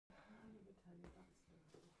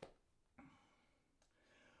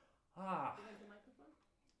Ah. Do you like the microphone?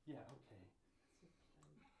 Yeah, okay. Is it on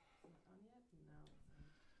yet? No.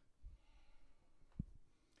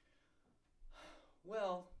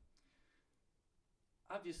 Well,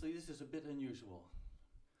 obviously this is a bit unusual.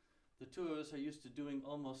 The two of us are used to doing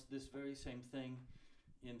almost this very same thing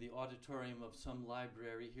in the auditorium of some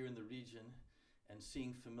library here in the region and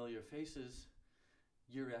seeing familiar faces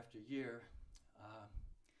year after year.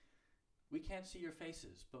 We can't see your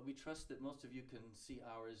faces, but we trust that most of you can see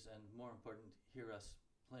ours and, more important, hear us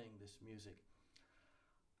playing this music.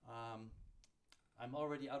 I'm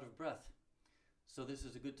already out of breath, so this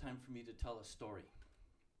is a good time for me to tell a story.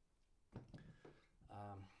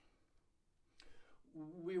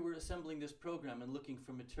 We were assembling this program and looking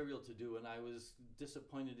for material to do, and I was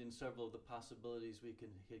disappointed in several of the possibilities we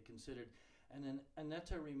had considered. And then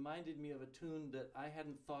Annette reminded me of a tune that I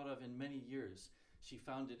hadn't thought of in many years. She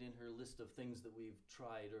found it in her list of things that we've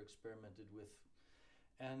tried or experimented with.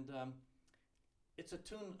 And it's a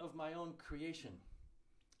tune of my own creation.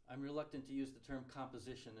 I'm reluctant to use the term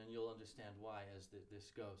composition, and you'll understand why as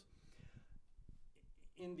this goes.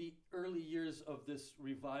 In the early years of this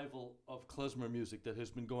revival of klezmer music that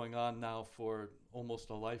has been going on now for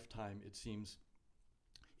almost a lifetime, it seems,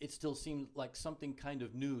 it still seemed like something kind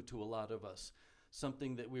of new to a lot of us,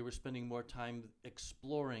 something that we were spending more time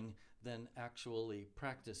exploring than actually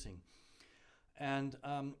practicing. And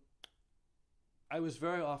I was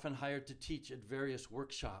very often hired to teach at various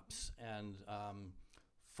workshops and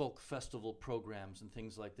folk festival programs and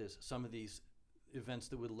things like this. Some of these events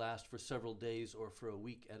that would last for several days or for a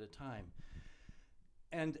week at a time.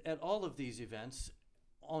 And at all of these events,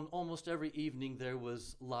 on almost every evening there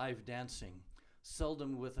was live dancing,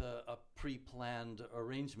 seldom with a pre-planned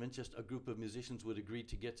arrangement. Just a group of musicians would agree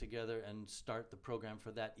to get together and start the program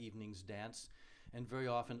for that evening's dance. And very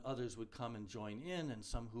often others would come and join in, and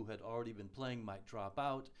some who had already been playing might drop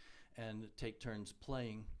out and take turns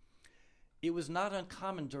playing. It was not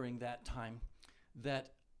uncommon during that time that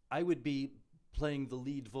I would be playing the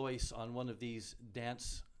lead voice on one of these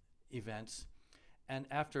dance events, and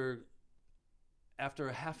after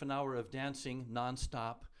a half an hour of dancing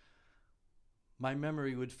nonstop, my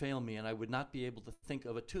memory would fail me and I would not be able to think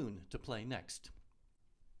of a tune to play next.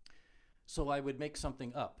 So I would make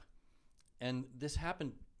something up. And this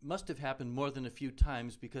must have happened more than a few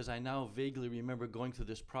times, because I now vaguely remember going through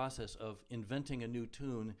this process of inventing a new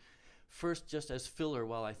tune, first just as filler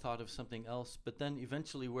while I thought of something else, but then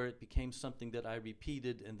eventually where it became something that I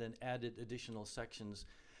repeated and then added additional sections.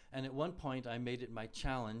 And at one point I made it my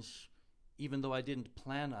challenge, even though I didn't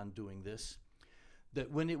plan on doing this,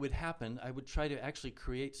 that when it would happen, I would try to actually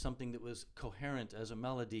create something that was coherent as a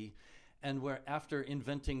melody, and where after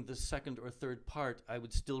inventing the second or third part, I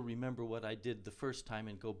would still remember what I did the first time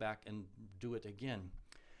and go back and do it again.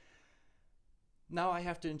 Now I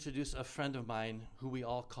have to introduce a friend of mine who we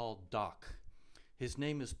all call Doc. His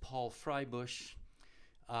name is Paul Freibush.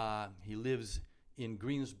 He lives in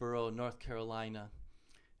Greensboro, North Carolina,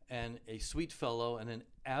 and a sweet fellow and an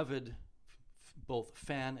avid both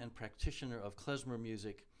fan and practitioner of klezmer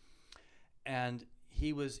music. And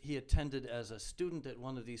he attended as a student at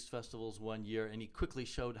one of these festivals one year, and he quickly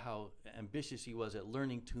showed how ambitious he was at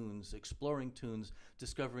learning tunes, exploring tunes,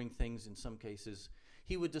 discovering things in some cases.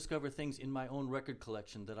 He would discover things in my own record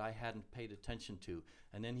collection that I hadn't paid attention to.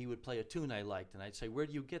 And then he would play a tune I liked, and I'd say, "Where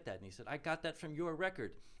do you get that?" And he said, "I got that from your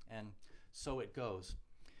record." And so it goes.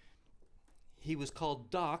 He was called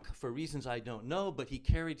Doc for reasons I don't know, but he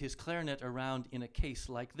carried his clarinet around in a case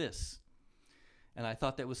like this. And I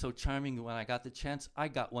thought that was so charming. When I got the chance, I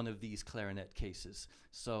got one of these clarinet cases.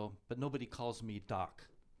 But nobody calls me Doc.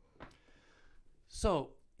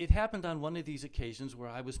 So it happened on one of these occasions where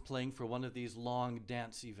I was playing for one of these long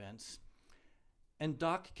dance events, and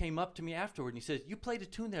Doc came up to me afterward and he said, "You played a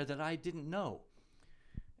tune there that I didn't know."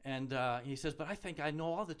 And he says, "But I think I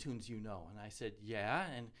know all the tunes you know." And I said, "Yeah."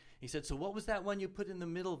 And he said, "So what was that one you put in the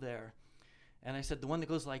middle there?" And I said, "The one that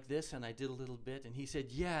goes like this." And I did a little bit. And he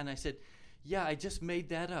said, "Yeah." And I said, "Yeah, I just made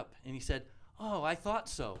that up." And he said, "Oh, I thought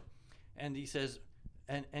so." And he says,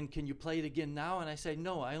 and can you play it again now?" And I said,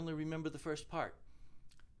 "No, I only remember the first part."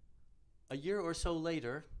 A year or so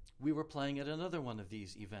later, we were playing at another one of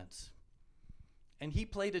these events. And he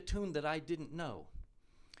played a tune that I didn't know.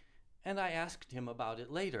 And I asked him about it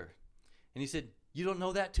later. And he said, "You don't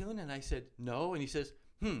know that tune?" And I said, "No." And he says,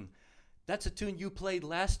 "That's a tune you played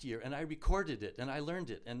last year, and I recorded it, and I learned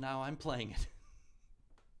it, and now I'm playing it."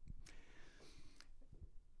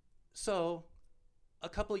 So, a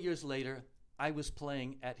couple of years later, I was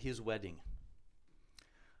playing at his wedding.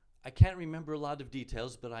 I can't remember a lot of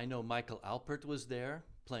details, but I know Michael Alpert was there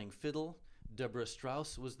playing fiddle. Deborah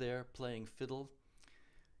Strauss was there playing fiddle.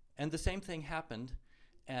 And the same thing happened,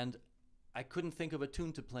 and I couldn't think of a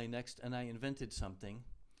tune to play next, and I invented something.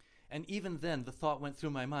 And even then, the thought went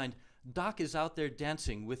through my mind, Doc is out there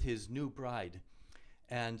dancing with his new bride,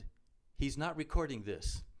 and he's not recording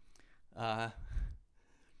this.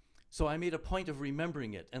 So I made a point of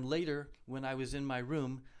remembering it, and later, when I was in my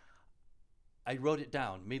room, I wrote it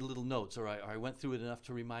down, made little notes, or I went through it enough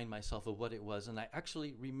to remind myself of what it was, and I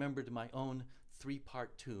actually remembered my own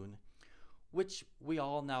 3-part tune, which we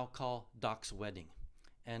all now call Doc's Wedding.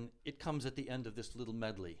 And it comes at the end of this little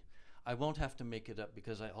medley. I won't have to make it up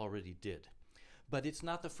because I already did. But it's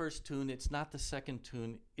not the first tune, it's not the second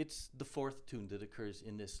tune, it's the 4th tune that occurs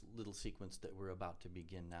in this little sequence that we're about to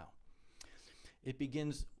begin now. It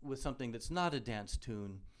begins with something that's not a dance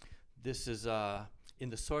tune. This is, in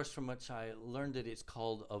the source from which I learned it, it's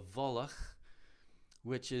called a volach,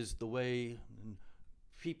 which is the way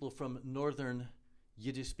people from northern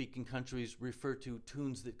Yiddish-speaking countries refer to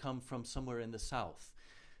tunes that come from somewhere in the south,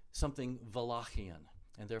 something Walachian,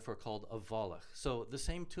 and therefore called a volach. So the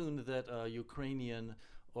same tune that a Ukrainian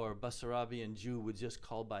or Bessarabian Jew would just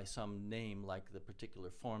call by some name, like the particular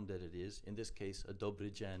form that it is, in this case, a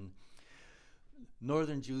Dobryjen.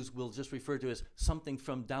 Northern Jews will just refer to it as something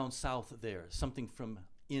from down south there, something from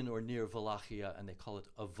in or near Wallachia, and they call it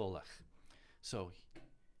a volach. So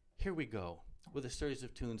here we go, with a series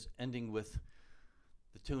of tunes ending with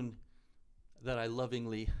the tune that I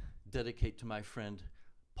lovingly dedicate to my friend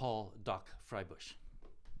Paul Doc Freibusch.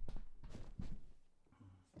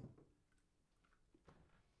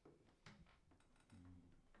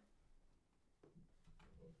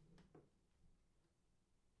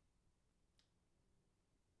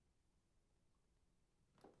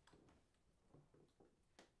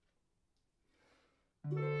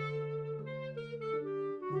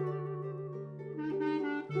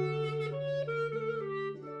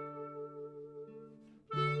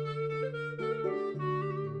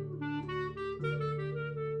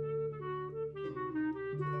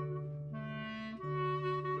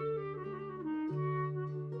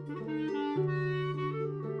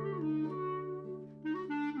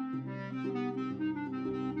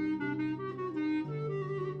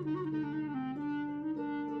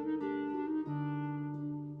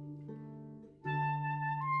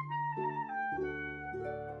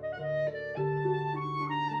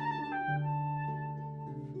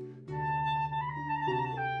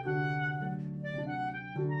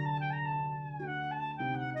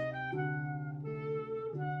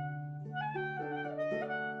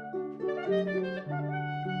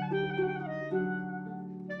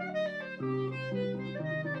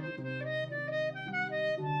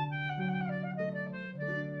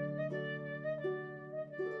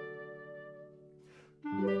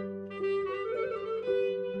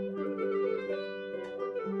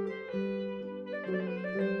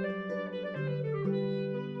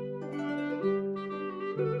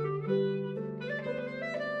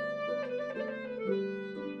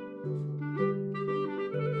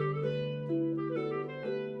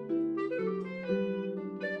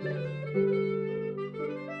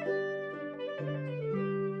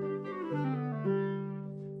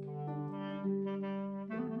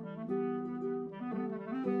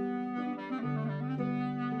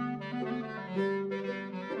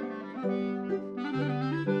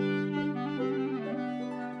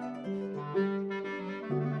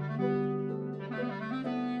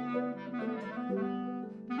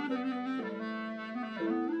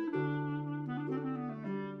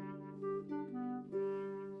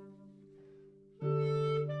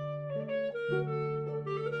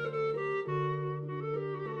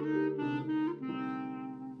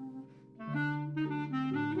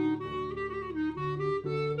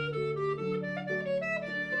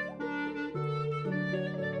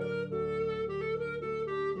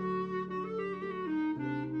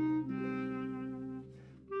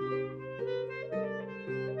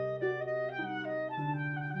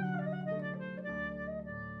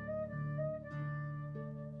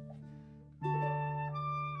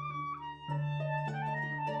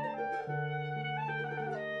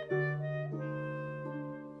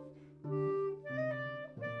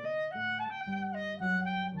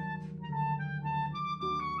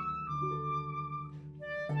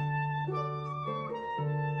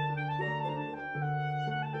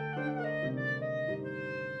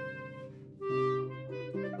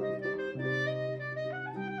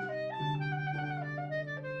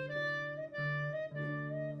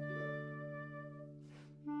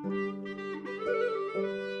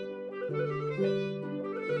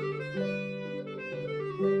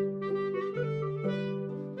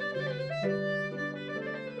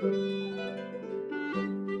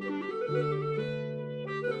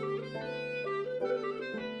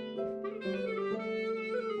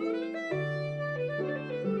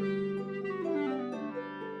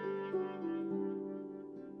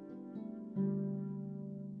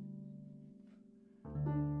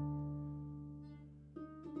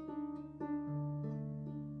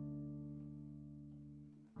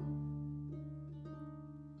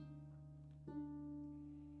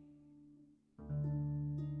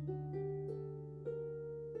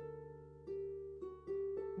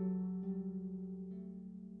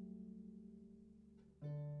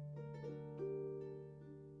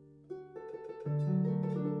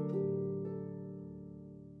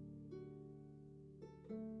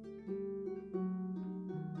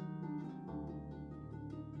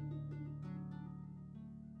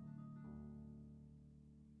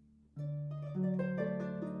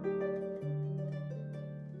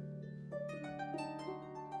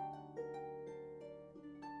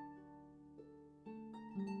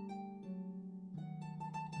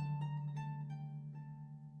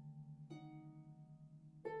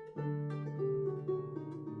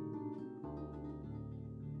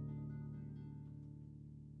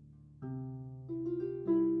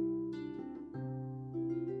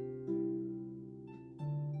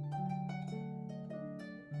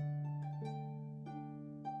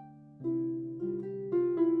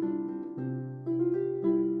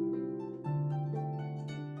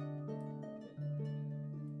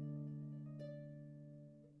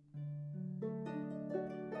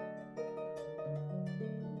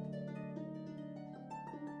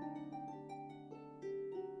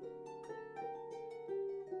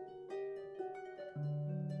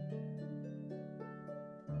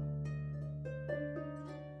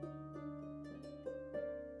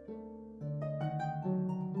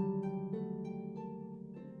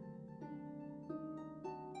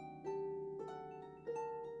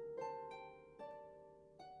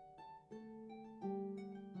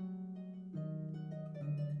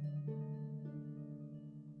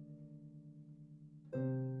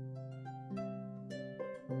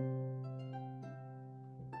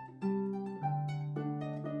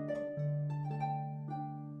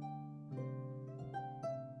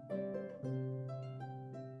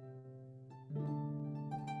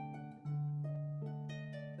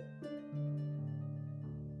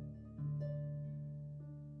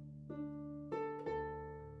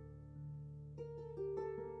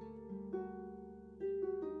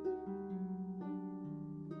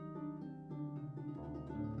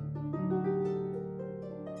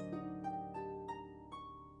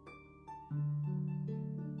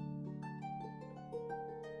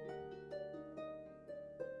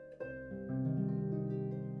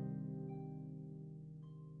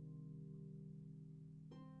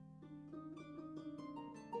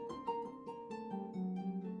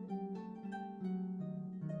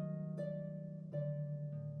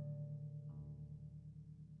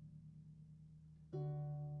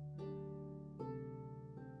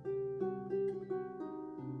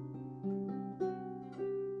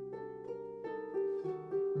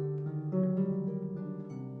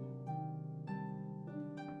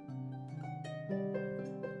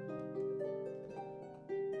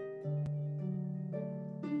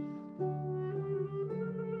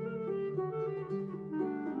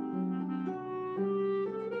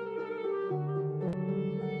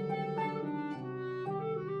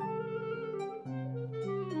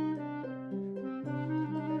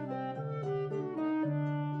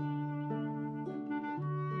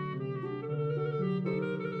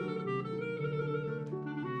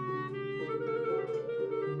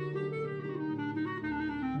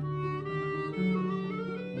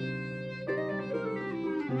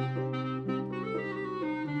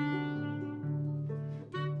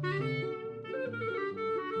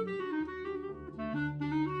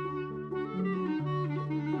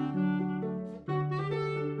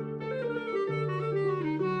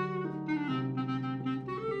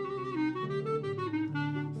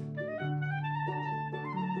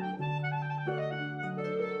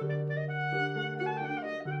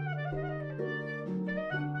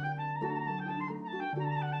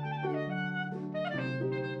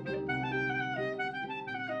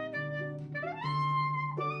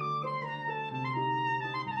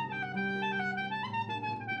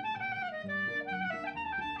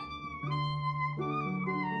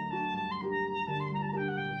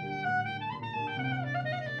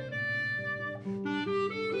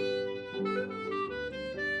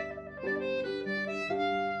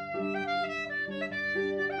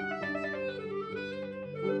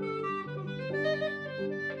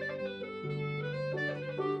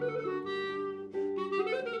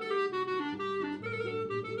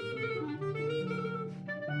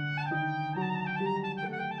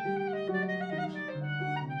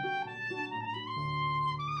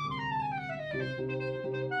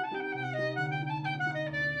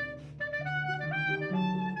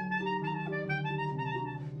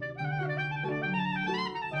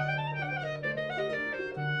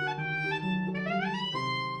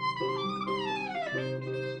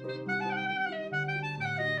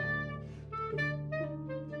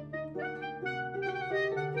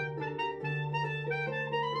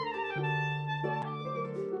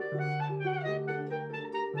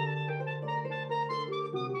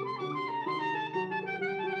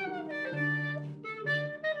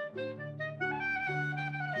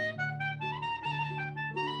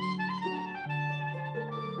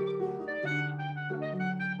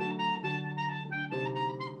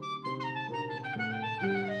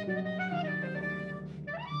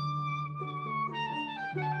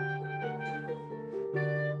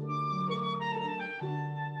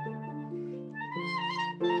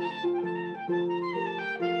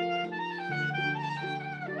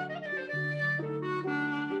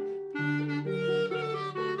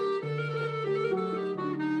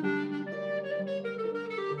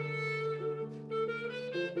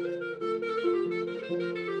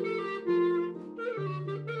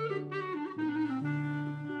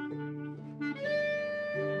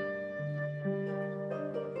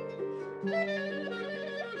 Move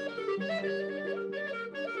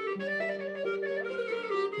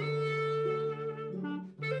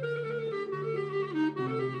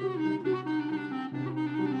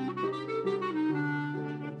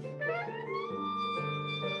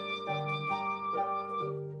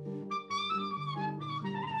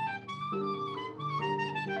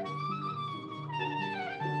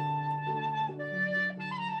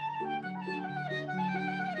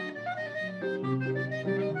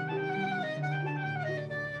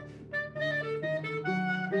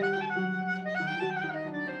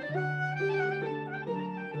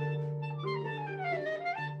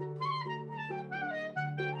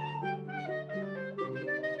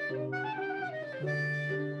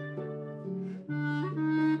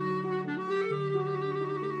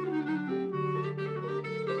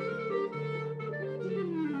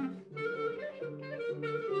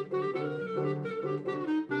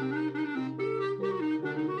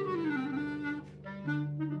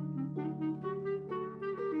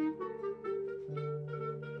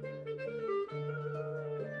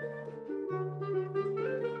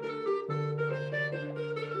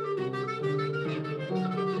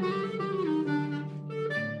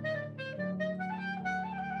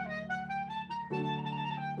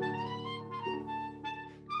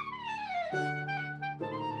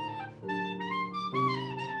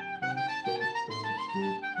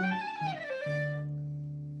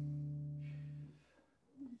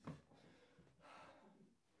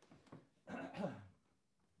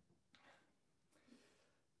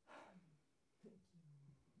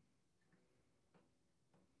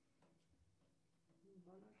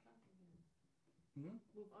on or talk again. Hmm?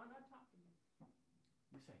 Move on or talk again.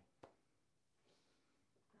 You say.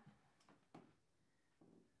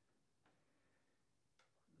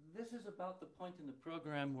 This is about the point in the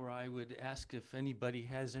program where I would ask if anybody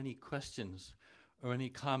has any questions or any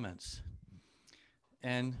comments.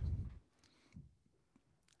 And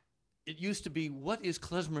it used to be, what is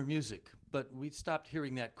klezmer music? But we stopped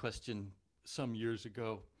hearing that question some years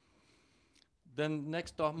ago. Then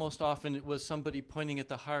most often it was somebody pointing at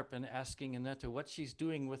the harp and asking Annette what she's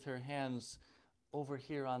doing with her hands over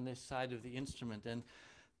here on this side of the instrument. And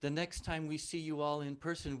the next time we see you all in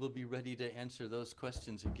person, we'll be ready to answer those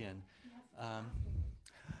questions again.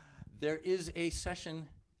 There is a session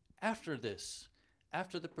after this.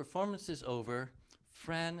 After the performance is over,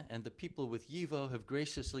 Fran and the people with YIVO have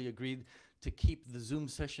graciously agreed to keep the Zoom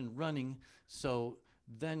session running, so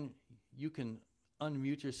then you can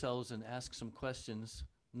unmute yourselves and ask some questions,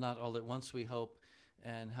 not all at once, we hope,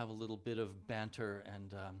 and have a little bit of banter.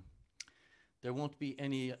 And there won't be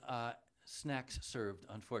any snacks served,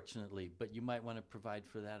 unfortunately, but you might want to provide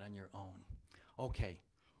for that on your own. Okay.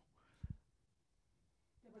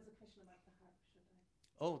 There was a question about the harp, should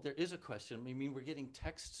I? Oh, there is a question. I mean, we're getting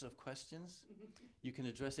texts of questions. You can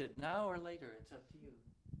address it now or later. It's up to you.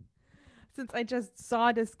 Since I just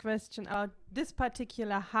saw this question about this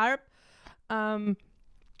particular harp,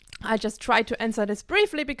 I just try to answer this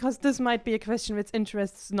briefly because this might be a question which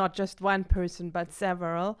interests not just one person but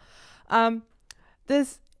several.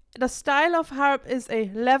 The style of harp is a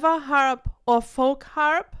lever harp or folk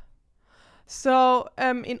harp. So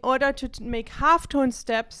in order to make halftone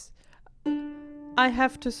steps, I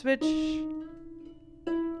have to switch.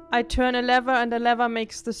 I turn a lever and the lever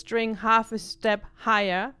makes the string half a step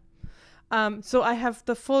higher. So I have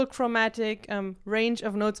the full chromatic range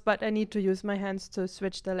of notes, but I need to use my hands to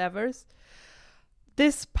switch the levers.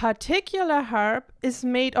 This particular harp is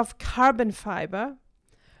made of carbon fiber,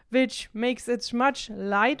 which makes it much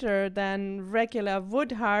lighter than regular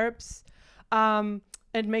wood harps.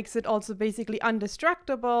 It makes it also basically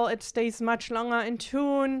indestructible. It stays much longer in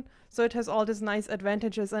tune. So it has all these nice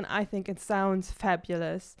advantages, and I think it sounds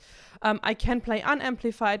fabulous. I can play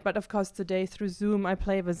unamplified, but of course today through Zoom I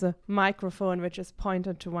play with a microphone which is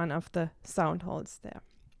pointed to one of the sound holes there.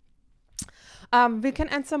 We can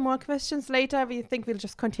answer more questions later. We think we'll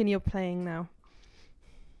just continue playing now.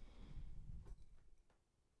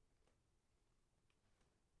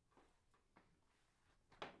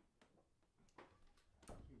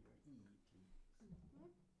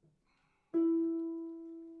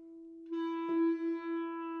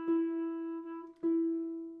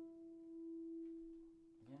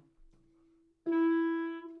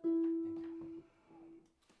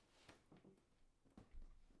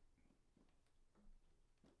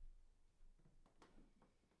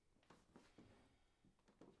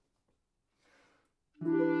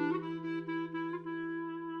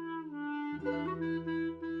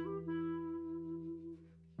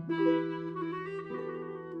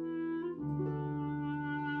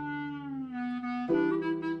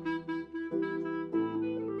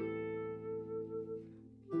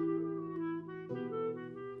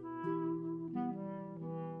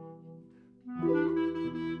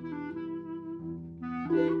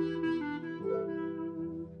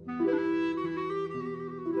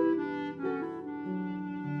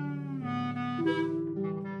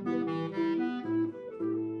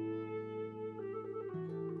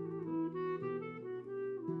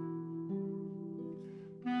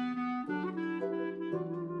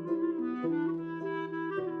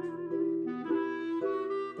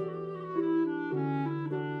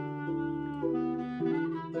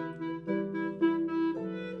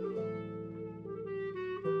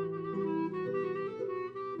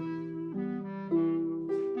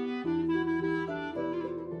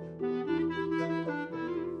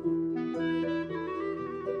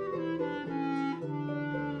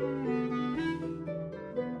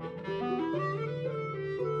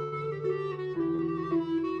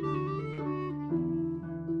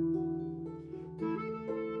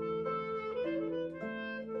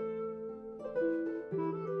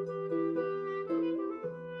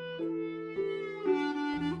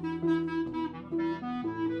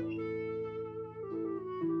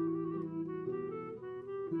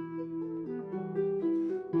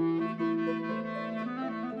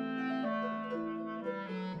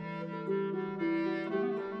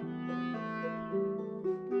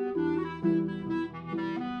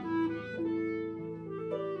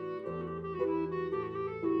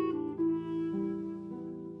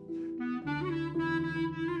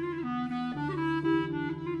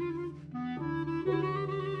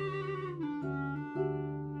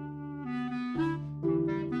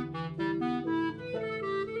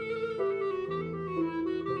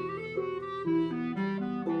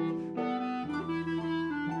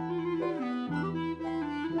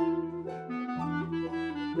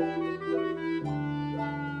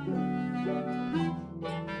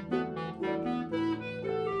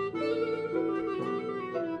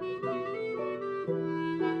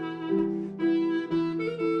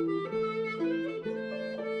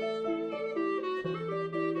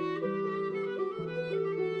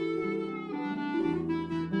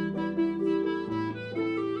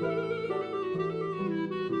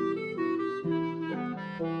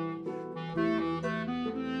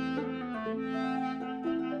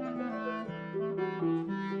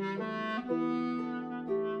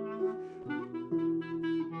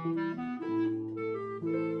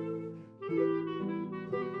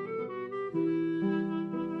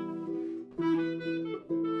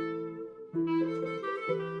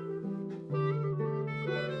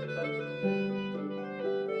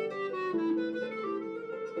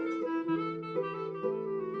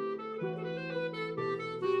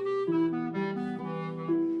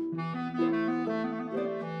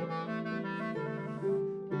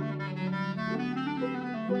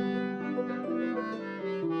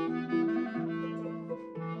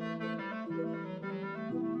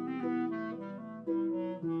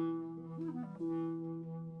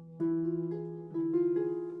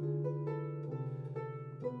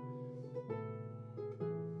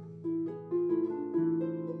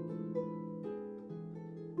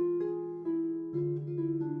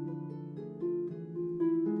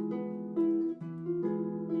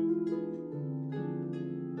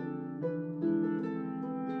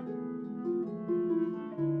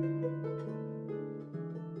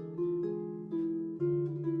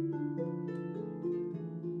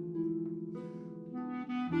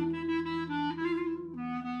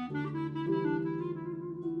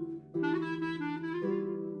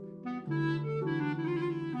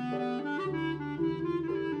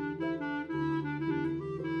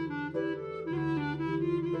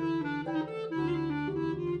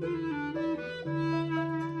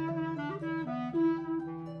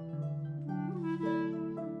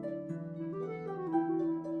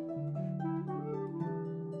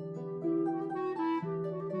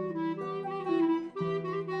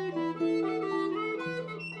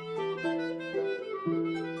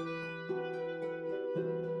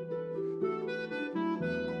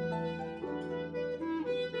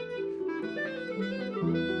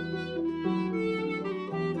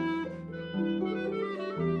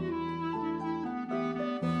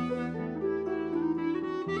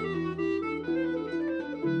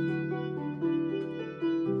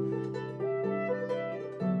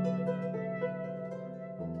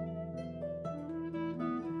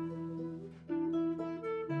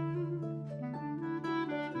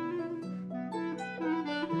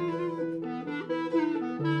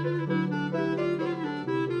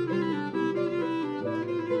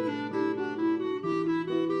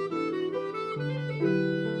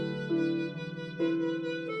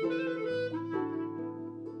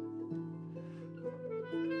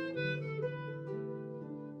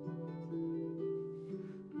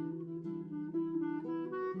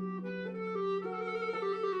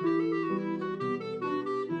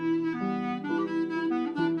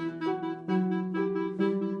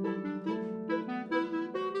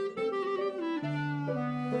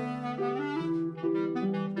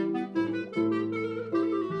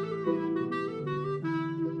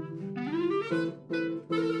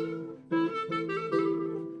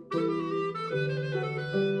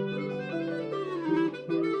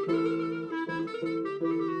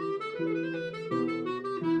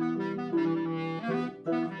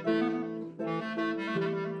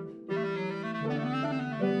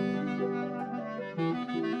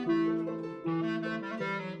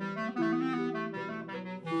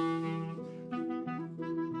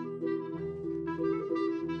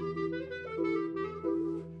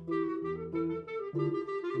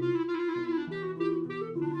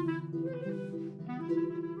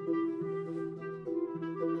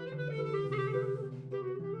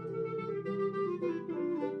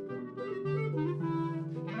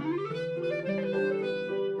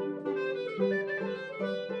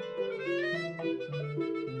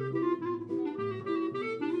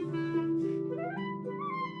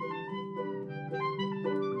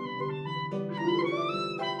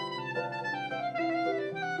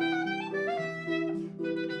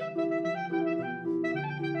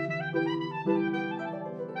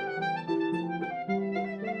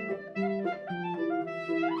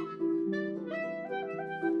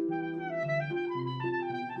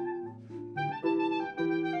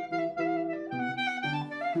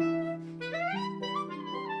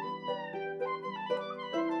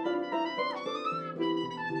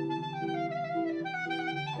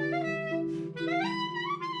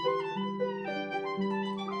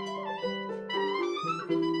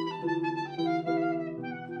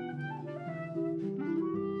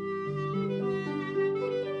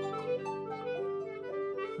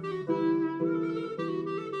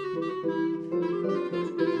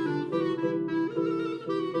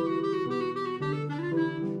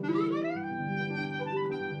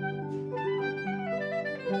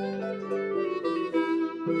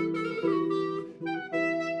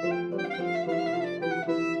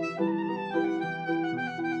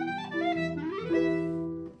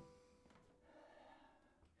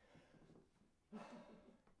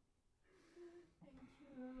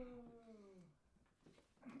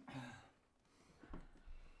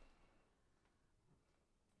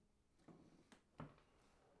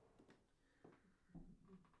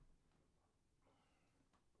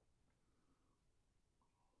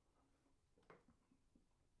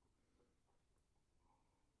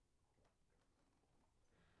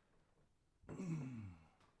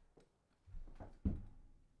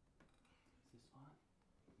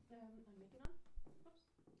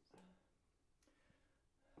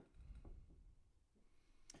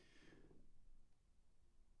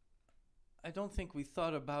 I don't think we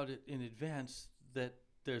thought about it in advance that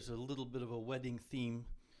there's a little bit of a wedding theme.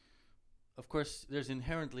 Of course, there's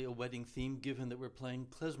inherently a wedding theme given that we're playing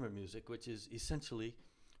klezmer music, which is essentially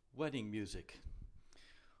wedding music.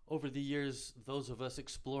 Over the years, those of us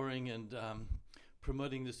exploring and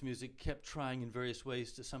promoting this music kept trying in various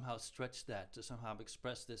ways to somehow stretch that, to somehow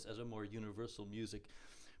express this as a more universal music.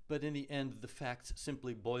 But in the end, the facts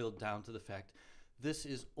simply boiled down to the fact this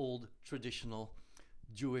is old, traditional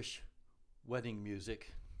Jewish wedding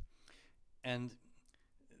music. And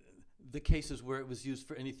the cases where it was used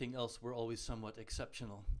for anything else were always somewhat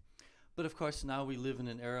exceptional. But of course, now we live in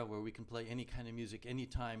an era where we can play any kind of music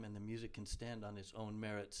anytime, and the music can stand on its own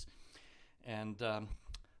merits. And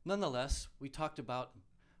nonetheless, we talked about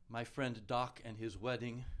my friend Doc and his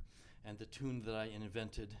wedding and the tune that I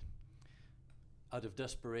invented out of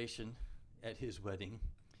desperation at his wedding.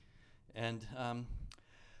 And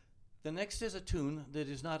the next is a tune that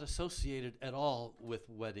is not associated at all with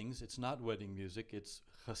weddings. It's not wedding music, it's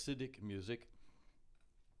Hasidic music.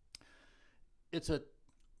 It's a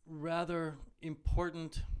rather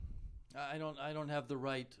important, I don't have the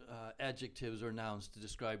right adjectives or nouns to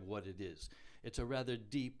describe what it is. It's a rather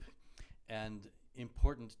deep and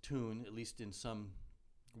important tune, at least in some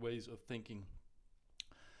ways of thinking.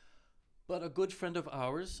 But a good friend of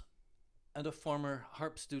ours and a former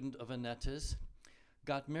harp student of Annette's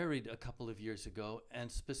got married a couple of years ago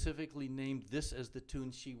and specifically named this as the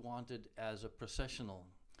tune she wanted as a processional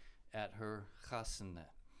at her chasana.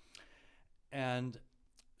 And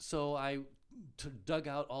so I dug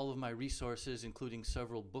out all of my resources, including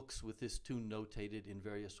several books with this tune notated in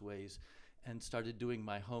various ways, and started doing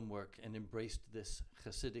my homework and embraced this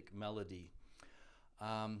Hasidic melody.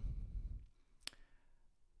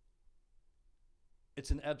 It's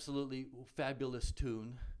an absolutely fabulous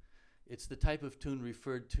tune. It's the type of tune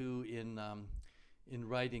referred to in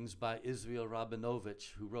writings by Israel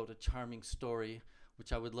Rabinovich, who wrote a charming story,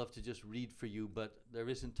 which I would love to just read for you, but there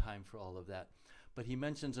isn't time for all of that. But he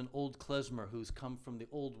mentions an old klezmer who's come from the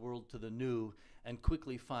old world to the new and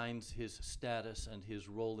quickly finds his status and his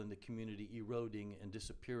role in the community eroding and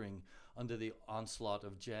disappearing under the onslaught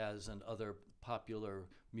of jazz and other popular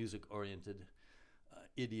music-oriented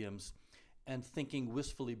idioms, and thinking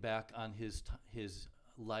wistfully back on his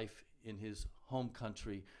life in his home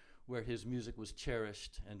country where his music was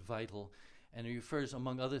cherished and vital. And he refers,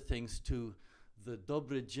 among other things, to the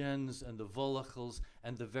Dobrigens and the Volachels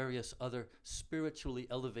and the various other spiritually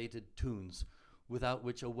elevated tunes without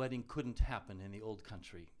which a wedding couldn't happen in the old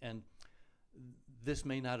country. And this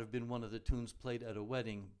may not have been one of the tunes played at a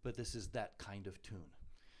wedding, but this is that kind of tune.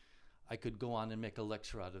 I could go on and make a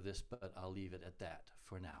lecture out of this, but I'll leave it at that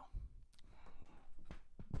for now.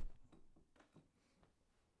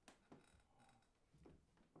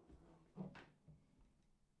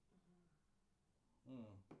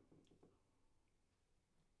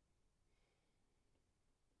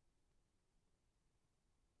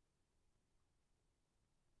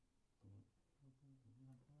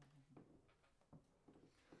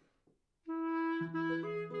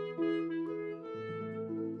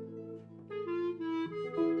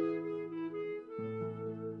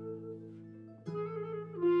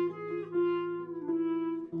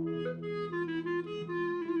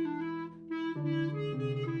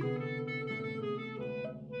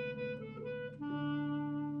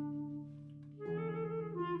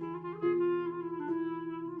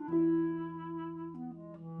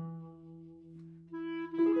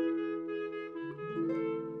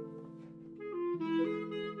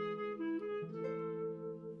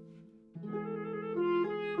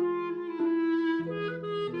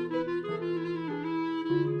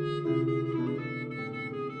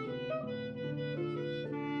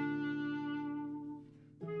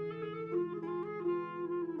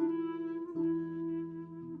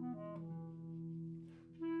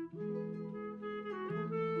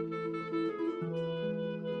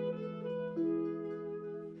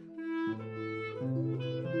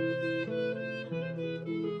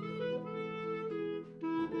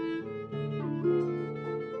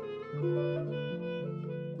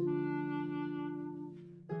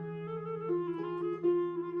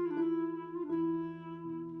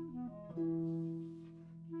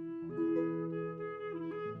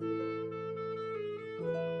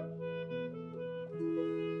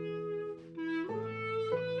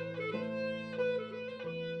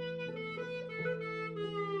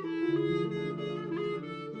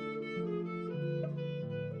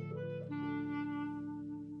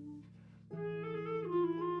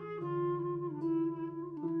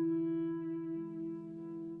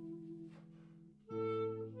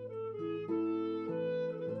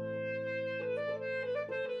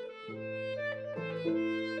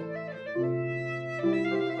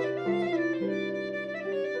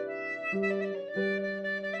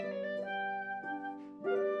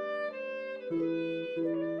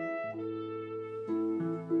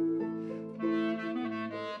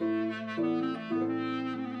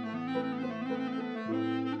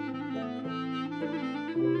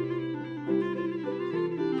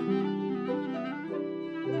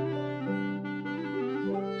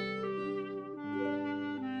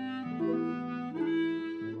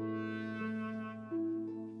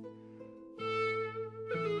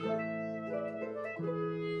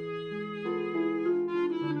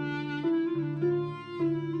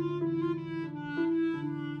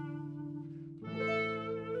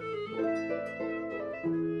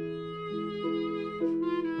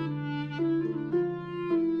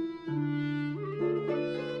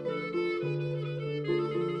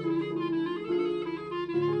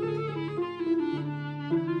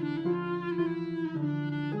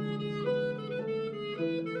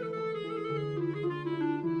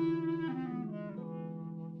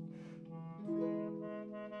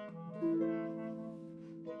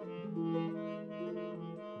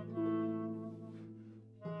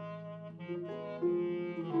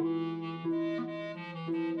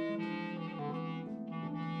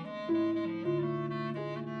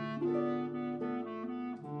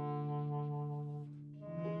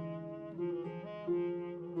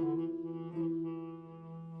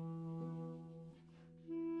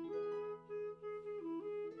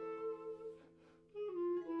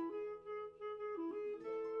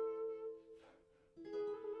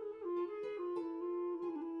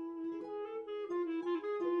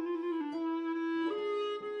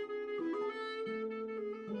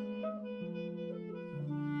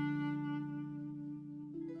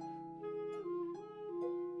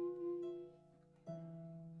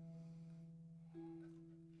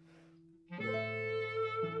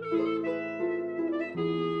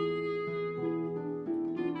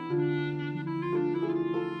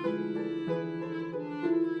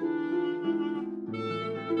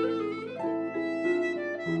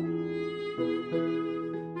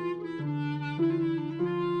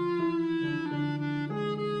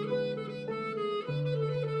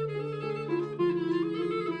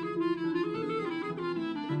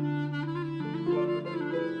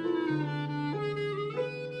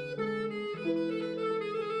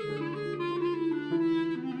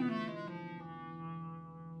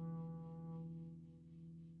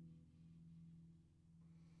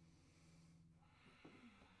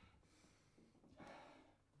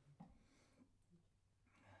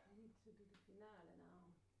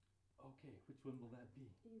 Okay, which one will that be?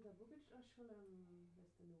 Either Bogic or Shulam is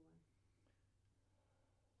the new one.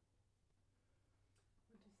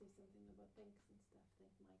 Want to say something about thanks and stuff?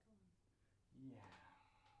 Thank Michael. Yeah.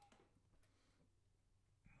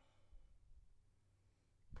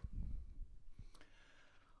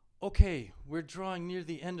 Okay, we're drawing near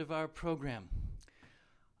the end of our program.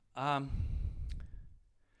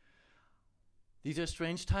 These are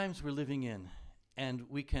strange times we're living in, and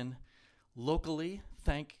we can locally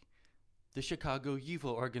thank the Chicago YIVO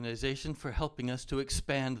organization for helping us to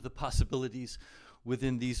expand the possibilities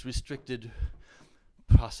within these restricted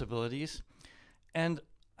possibilities. And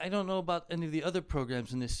I don't know about any of the other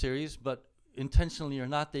programs in this series, but intentionally or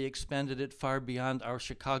not, they expanded it far beyond our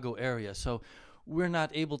Chicago area. So we're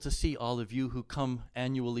not able to see all of you who come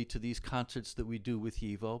annually to these concerts that we do with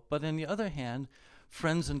YIVO. But on the other hand,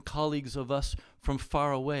 friends and colleagues of us from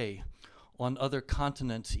far away, on other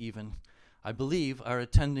continents even, I believe, are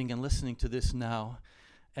attending and listening to this now.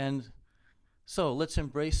 And so let's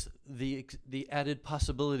embrace the added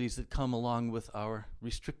possibilities that come along with our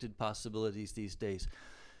restricted possibilities these days.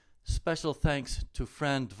 Special thanks to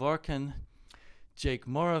Fran Dvorkin, Jake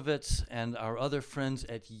Morovitz, and our other friends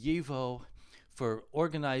at YIVO for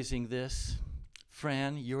organizing this.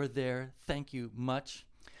 Fran, you're there. Thank you much.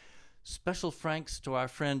 Special thanks to our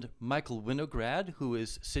friend Michael Winograd, who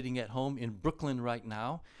is sitting at home in Brooklyn right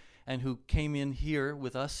now, and who came in here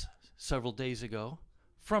with us several days ago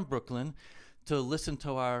from Brooklyn to listen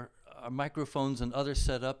to our microphones and other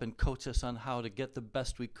setup and coach us on how to get the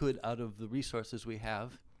best we could out of the resources we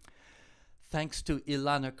have. Thanks to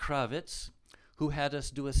Ilana Kravitz, who had us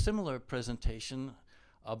do a similar presentation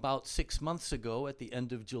about 6 months ago at the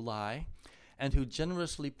end of July, and who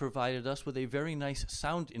generously provided us with a very nice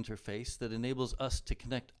sound interface that enables us to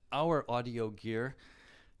connect our audio gear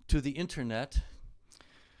to the internet.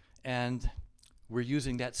 And we're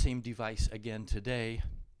using that same device again today.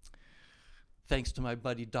 Thanks to my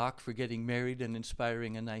buddy Doc for getting married and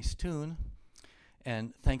inspiring a nice tune.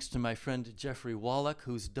 And thanks to my friend Jeffrey Wallach,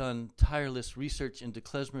 who's done tireless research into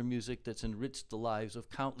klezmer music that's enriched the lives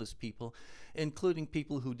of countless people, including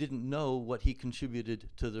people who didn't know what he contributed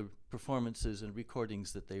to the performances and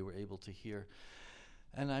recordings that they were able to hear.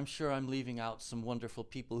 And I'm sure I'm leaving out some wonderful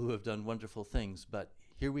people who have done wonderful things, but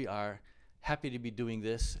here we are, happy to be doing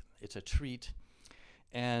this. It's a treat.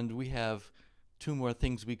 And we have 2 more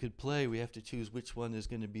things we could play. We have to choose which one is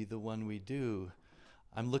going to be the one we do.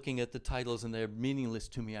 I'm looking at the titles and they're meaningless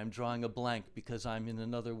to me. I'm drawing a blank because I'm in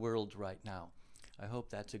another world right now. I hope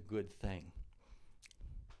that's a good thing.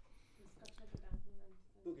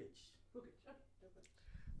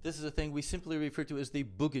 This is a thing we simply refer to as the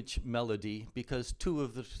Bugich melody because 2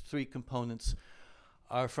 of the 3 components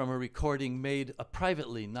are from a recording made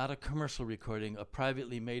privately, not a commercial recording, a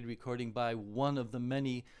privately made recording by one of the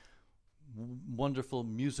many wonderful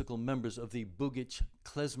musical members of the Bugich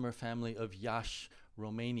klezmer family of Iași,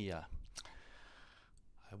 Romania.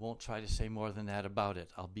 I won't try to say more than that about it.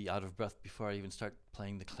 I'll be out of breath before I even start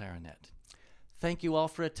playing the clarinet. Thank you all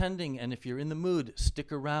for attending, and if you're in the mood,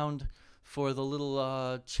 stick around for the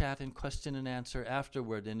little chat and question and answer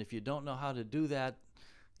afterward. And if you don't know how to do that,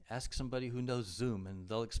 ask somebody who knows Zoom, and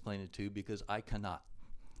they'll explain it to you because I cannot.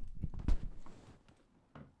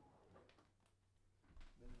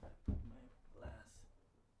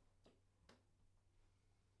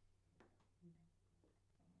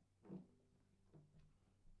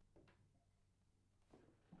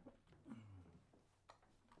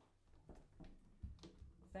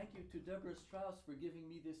 Thank you to Deborah Strauss for giving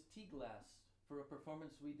me this tea glass for a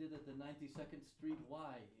performance we did at the 92nd Street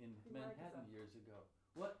Y in Manhattan years ago.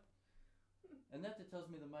 What? Annette tells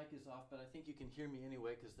me the mic is off, but I think you can hear me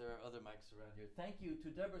anyway because there are other mics around here. Thank you to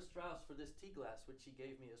Deborah Strauss for this tea glass, which she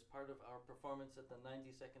gave me as part of our performance at the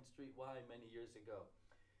 92nd Street Y many years ago.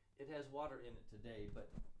 It has water in it today, but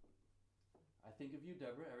I think of you,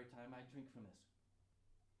 Deborah, every time I drink from this.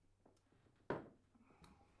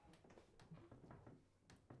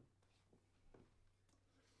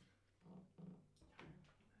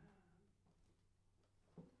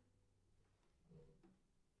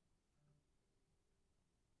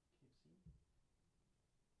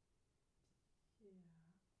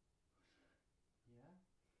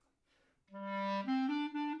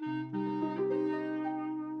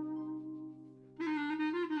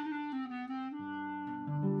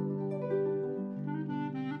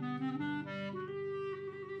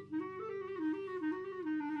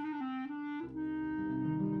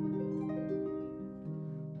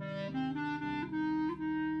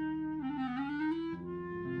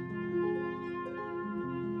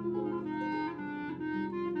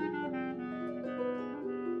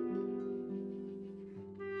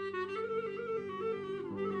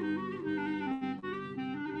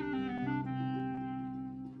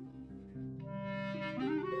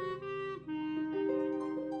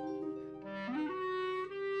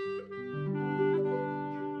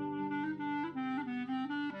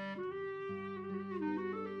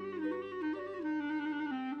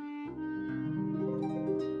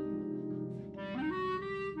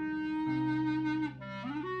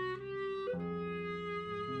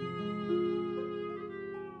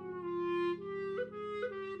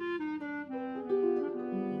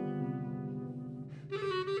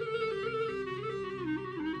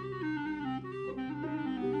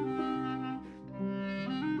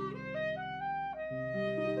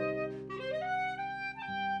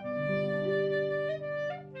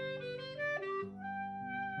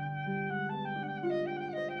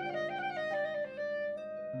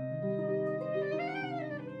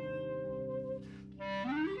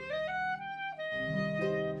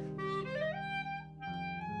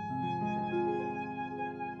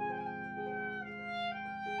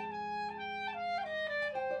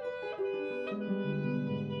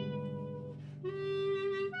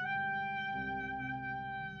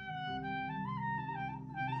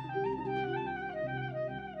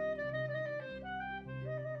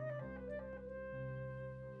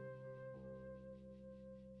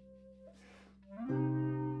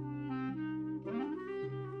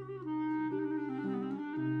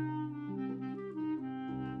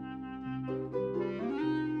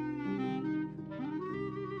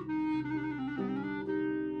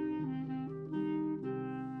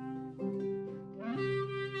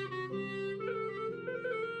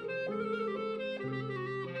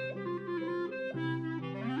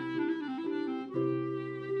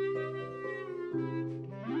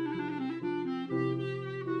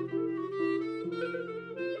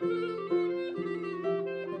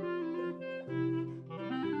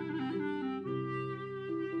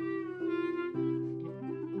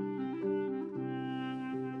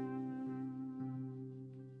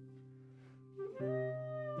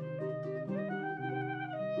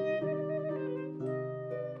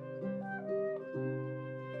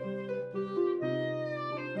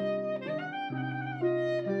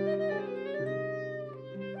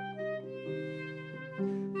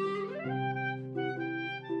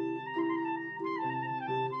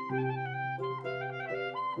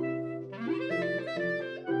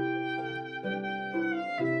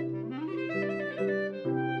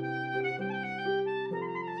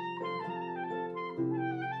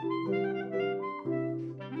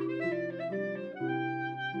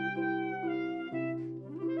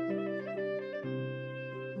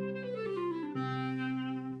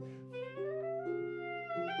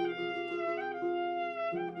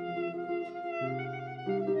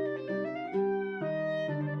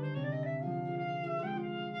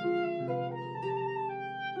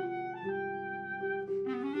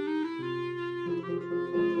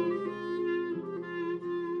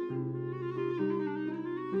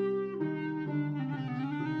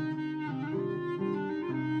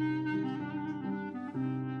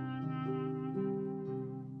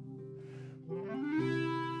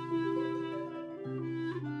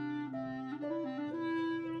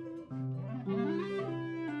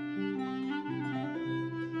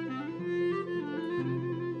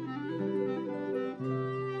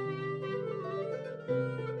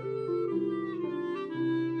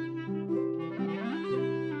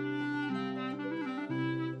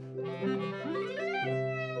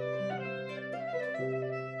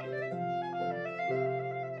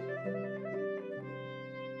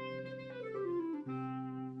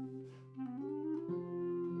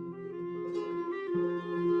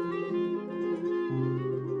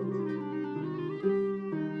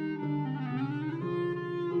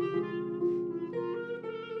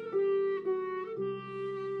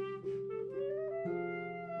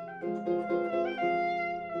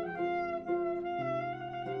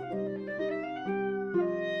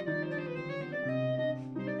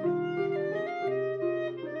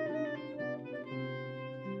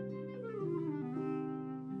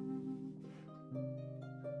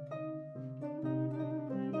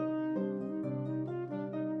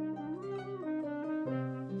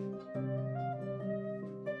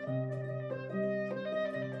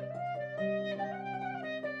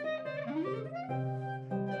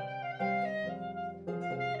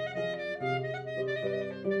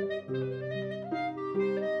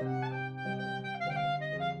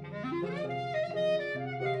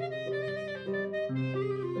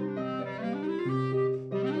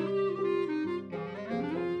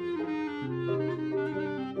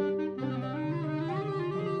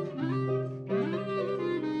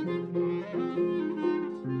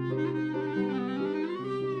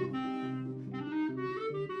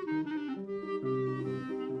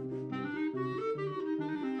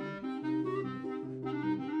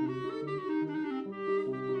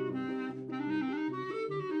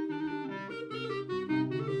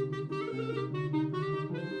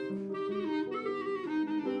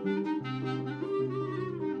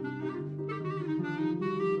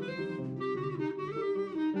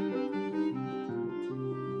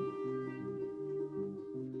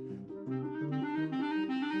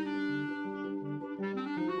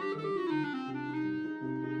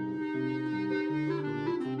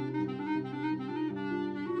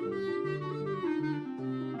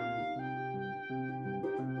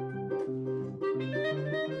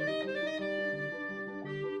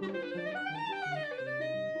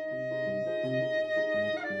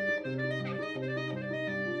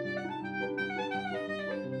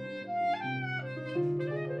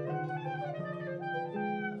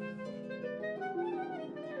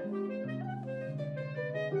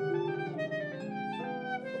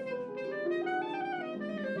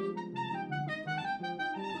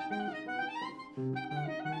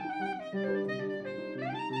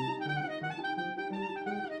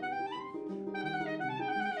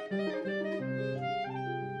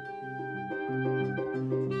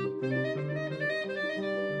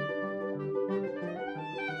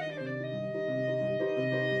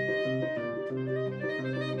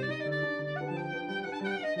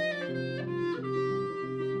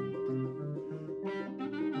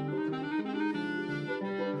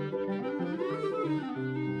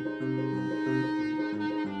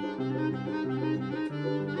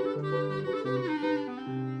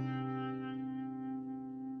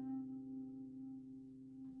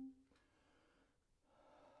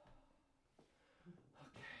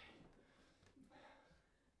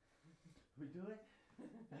 We do it?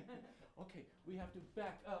 Okay, we have to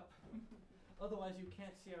back up. Otherwise you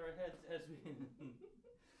can't see our heads as we...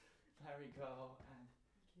 There we go. And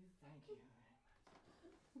thank you very much.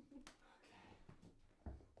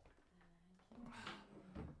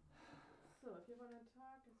 Okay. So if you want to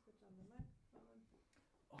talk, switch on the microphone.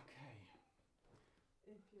 Okay.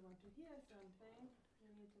 If you want to hear something, you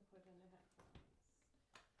need to put in the headphones.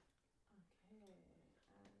 Okay,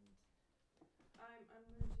 and I'm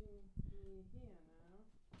merging me here now.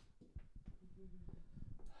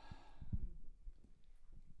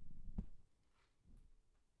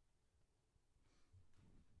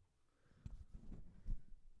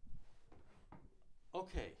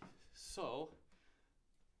 Okay, so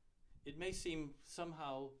it may seem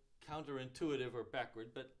somehow counterintuitive or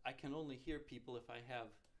backward, but I can only hear people if I have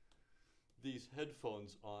these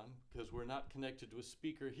headphones on, because we're not connected to a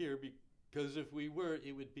speaker here, because if we were,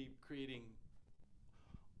 it would be creating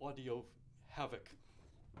audio havoc.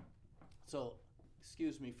 So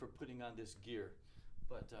excuse me for putting on this gear,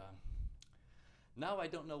 but now I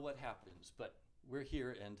don't know what happens, but we're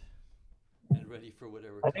here and ready for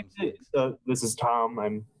whatever I comes think next. this is Tom.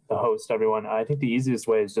 I'm the host, everyone. I think the easiest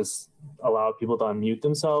way is just allow people to unmute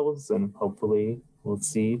themselves, and hopefully we'll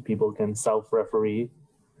see people can self-referee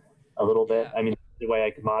a little bit. Yeah. I mean, the way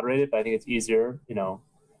I could moderate it, but I think it's easier,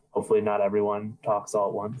 hopefully not everyone talks all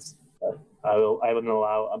at once. But I will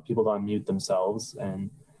allow people to unmute themselves, and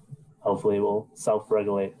hopefully we'll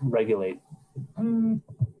self-regulate.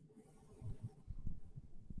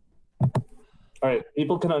 All right,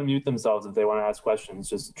 people can unmute themselves if they want to ask questions.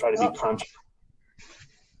 Just try to be conscious.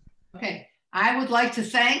 Okay, I would like to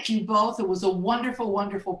thank you both. It was a wonderful,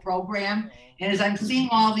 wonderful program. And as I'm seeing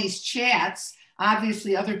all these chats,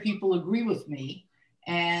 obviously other people agree with me.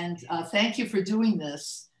 And thank you for doing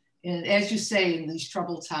this. And as you say, in these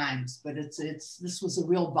troubled times, but this was a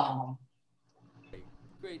real balm.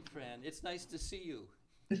 Great, Fran. It's nice to see you.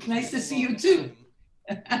 It's nice to see you too.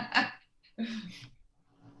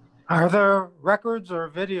 Are there records or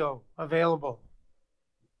video available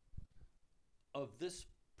Of this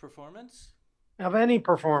performance? of any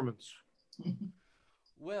performance?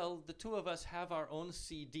 Well, the two of us have our own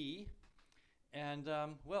CD. And,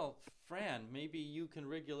 well, Fran, maybe you can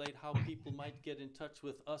regulate how people might get in touch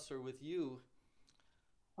with us or with you.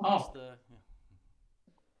 Oh,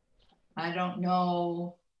 I don't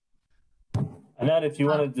know. Annette, if you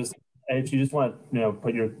just want to,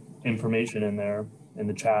 put your information in there in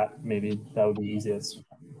the chat, maybe that would be easiest.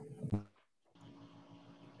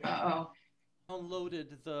 Uh-oh.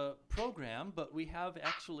 Downloaded the program, but we have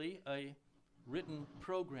actually a written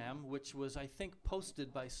program which was, I think,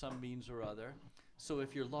 posted by some means or other. So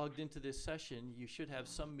if you're logged into this session, you should have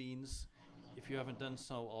some means, if you haven't done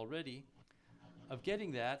so already, of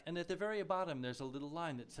getting that. And at the very bottom, there's a little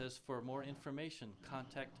line that says, for more information,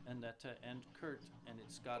 contact Annette and Kurt, and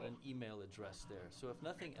it's got an email address there. So if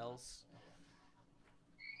nothing else,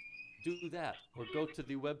 do that, or go to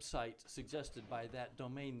the website suggested by that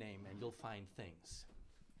domain name, and you'll find things.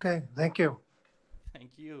 Okay, thank you.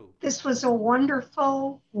 Thank you. This was a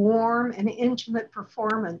wonderful, warm, and intimate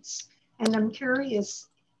performance. And I'm curious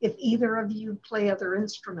if either of you play other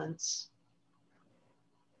instruments.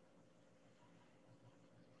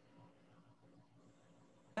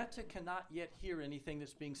 Annette cannot yet hear anything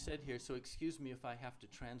that's being said here, so excuse me if I have to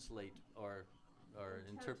translate or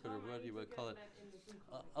interpret, or what you would call it.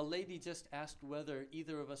 A lady just asked whether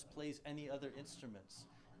either of us plays any other instruments.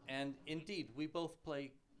 And indeed, we both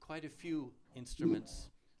play quite a few instruments.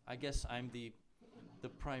 I guess I'm the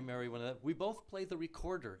primary one of that. We both play the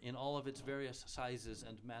recorder in all of its various sizes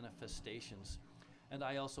and manifestations. And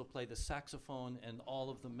I also play the saxophone and all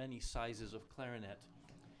of the many sizes of clarinet.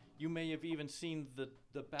 You may have even seen the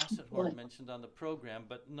basset-horn mentioned on the program,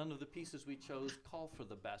 but none of the pieces we chose call for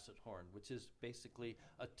the basset-horn, which is basically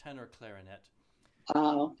a tenor clarinet.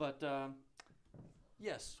 But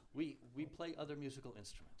yes, we play other musical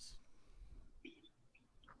instruments.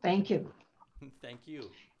 Thank you. Thank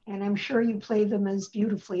you. And I'm sure you play them as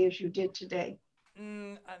beautifully as you did today.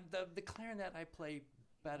 The clarinet I play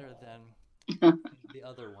better than the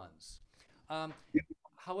other ones.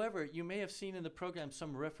 However, you may have seen in the program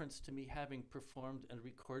some reference to me having performed and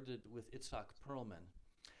recorded with Itzhak Perlman.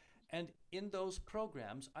 And in those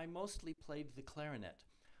programs, I mostly played the clarinet.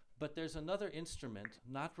 But there's another instrument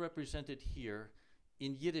not represented here.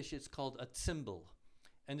 In Yiddish, it's called a cymbal.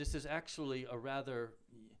 And this is actually a rather,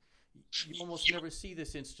 you almost never see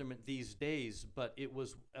this instrument these days, but it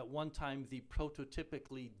was at one time the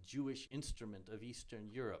prototypically Jewish instrument of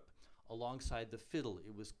Eastern Europe. Alongside the fiddle,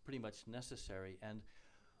 it was pretty much necessary. And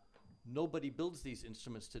nobody builds these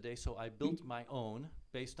instruments today, so I built my own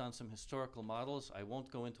based on some historical models. I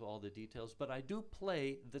won't go into all the details, but I do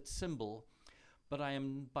play the cymbal, but I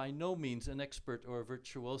am by no means an expert or a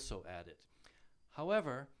virtuoso at it.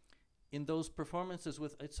 However, in those performances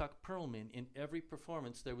with Itzhak Perlman, in every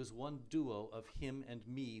performance there was one duo of him and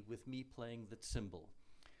me, with me playing the cymbal.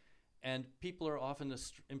 And people are often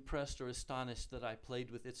impressed or astonished that I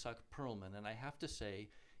played with Itzhak Perlman, and I have to say,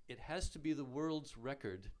 it has to be the world's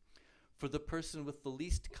record for the person with the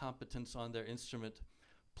least competence on their instrument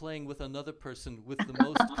playing with another person with the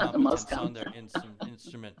most competence on their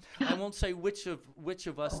instrument. I won't say which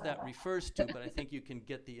of us that refers to, but I think you can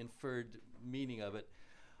get the inferred meaning of it.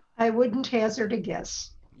 I wouldn't hazard a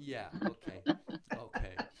guess. Yeah, okay,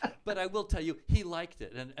 okay. But I will tell you, he liked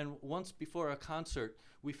it. And once before a concert,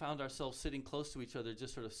 we found ourselves sitting close to each other,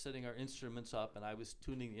 just sort of setting our instruments up, and I was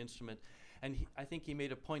tuning the instrument. And I think he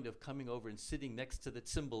made a point of coming over and sitting next to the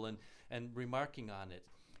cymbal and remarking on it.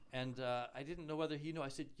 And I didn't know whether he knew. I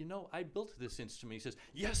said, you know, I built this instrument. He says,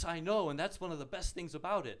 yes, I know, and that's one of the best things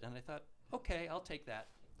about it. And I thought, okay, I'll take that.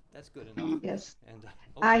 That's good enough. Yes. And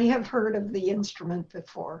okay. I have heard of the instrument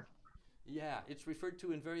before. Yeah, it's referred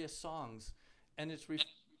to in various songs, and it's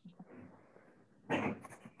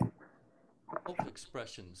folk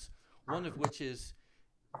expressions, one of which is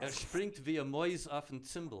springt wie a Mäus auf den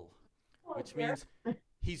Cymbal, which means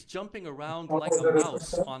he's jumping around like a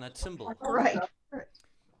mouse on a cymbal. Right.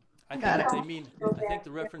 I think what they mean, I think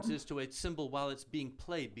the reference is to a cymbal while it's being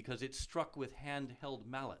played, because it's struck with handheld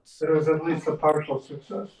mallets. It was at least a partial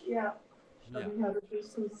success. Yeah. Show me how to do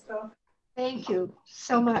some stuff. Thank you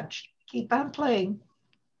so much. Keep on playing.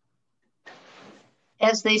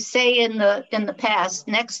 As they say in the past,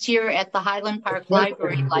 next year at the Highland Park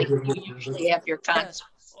Library, like you usually have your concerts.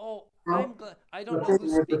 Yes. Oh, I'm glad. I don't know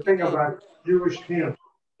who's speaking. The thing about Jewish camp.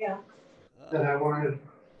 Yeah. That I wanted.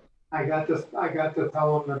 I got to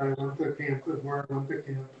tell them that I went to camp because where I went to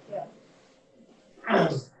camp. Yeah.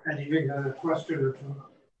 And even got a question or two.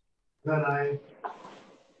 Then I,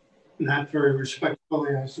 not very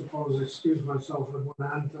respectfully, I suppose, excused myself and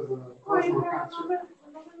went on to the Klezmer concert.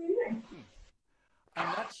 I'm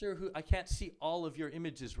not sure who, I can't see all of your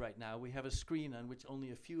images right now. We have a screen on which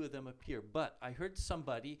only a few of them appear, but I heard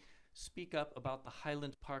somebody speak up about the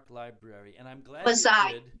Highland Park Library, and I'm glad you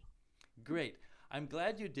did. Great. I'm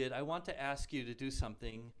glad you did. I want to ask you to do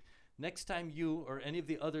something. Next time you or any of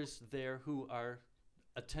the others there who are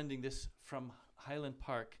attending this from Highland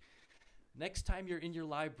Park, next time you're in your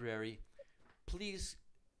library, please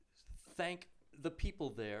thank the people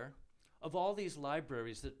there. Of all these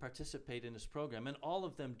libraries that participate in this program, and all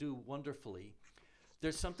of them do wonderfully,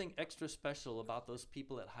 there's something extra special about those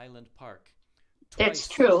people at Highland Park. That's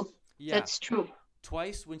true. Yeah. That's true.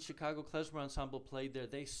 Twice when Chicago Klezmer Ensemble played there,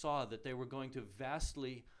 they saw that they were going to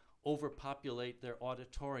vastly overpopulate their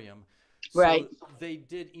auditorium. Right. So they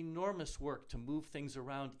did enormous work to move things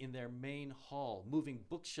around in their main hall, moving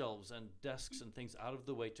bookshelves and desks and things out of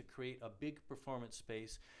the way to create a big performance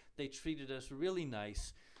space. They treated us really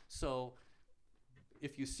nice. So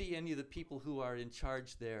if you see any of the people who are in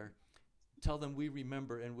charge there, tell them we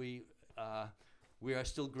remember, and we are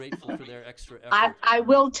still grateful for their extra effort. I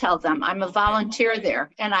will tell them. I'm a volunteer there,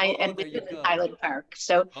 and I am in Highland Park.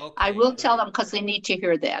 So okay, I will tell them, because they need to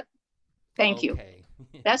hear that. Thank you.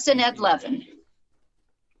 That's Annette Levin.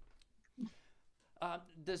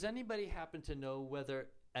 Does anybody happen to know whether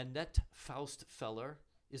Annette Faustfeller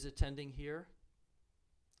is attending here?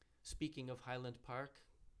 Speaking of Highland Park.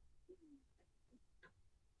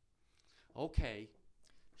 Okay,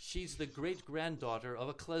 she's the great-granddaughter of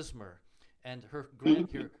a klezmer, and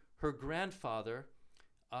her grandfather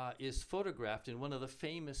is photographed in one of the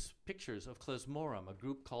famous pictures of Klezmorum, a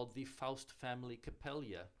group called the Faust Family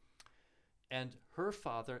Capella. And her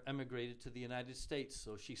father emigrated to the United States,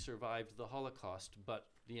 so she survived the Holocaust, but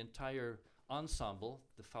the entire ensemble,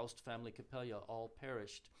 the Faust Family Capella, all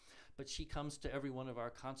perished. But she comes to every one of our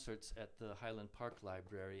concerts at the Highland Park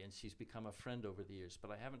Library, and she's become a friend over the years.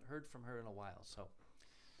 But I haven't heard from her in a while. So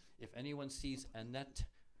if anyone sees Annette,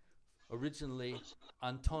 originally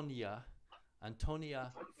Antonia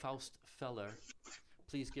Faustfeller,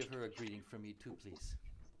 please give her a greeting from me too, please.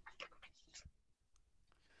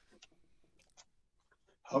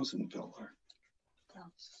 Hausenfeller.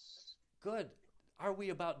 Good. Are we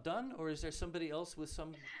about done, or is there somebody else with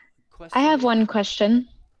some question? I have one question.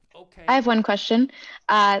 Okay. I have one question.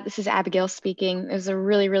 This is Abigail speaking. It was a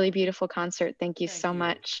really, really beautiful concert. Thank you so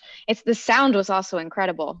much. The sound was also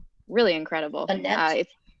incredible, really incredible. Okay,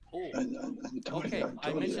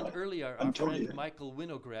 I mentioned earlier our friend Michael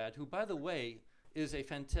Winograd, who, by the way, is a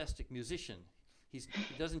fantastic musician. He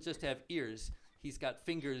doesn't just have ears, he's got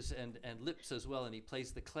fingers and lips as well, and he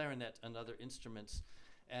plays the clarinet and other instruments.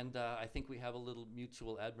 And I think we have a little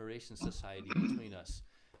mutual admiration society between us.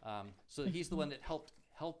 So he's the one that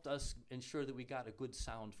helped us ensure that we got a good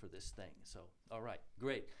sound for this thing. So, all right,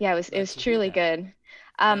 great. Yeah, it was truly good.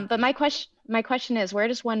 But my question is, where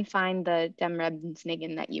does one find the Dem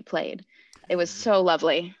Rebensnigen that you played? It was so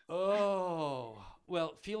lovely. Oh,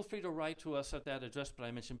 well, feel free to write to us at that address that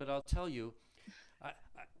I mentioned, but I'll tell you,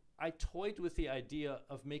 I toyed with the idea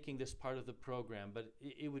of making this part of the program, but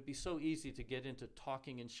it would be so easy to get into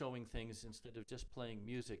talking and showing things instead of just playing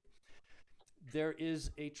music. There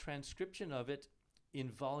is a transcription of it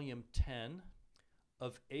in volume 10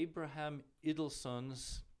 of Abraham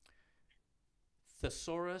Idelson's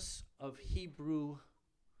Thesaurus of Hebrew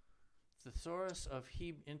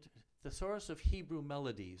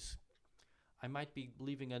Melodies. I might be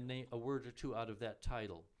leaving a word or two out of that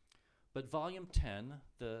title. But volume 10,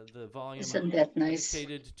 the volume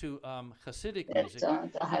dedicated to Hasidic music,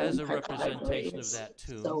 has a representation of that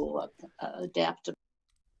tune. So adaptable.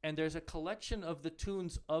 And there's a collection of the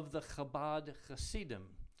tunes of the Chabad Hasidim,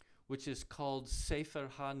 which is called Sefer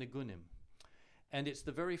HaNigunim. And it's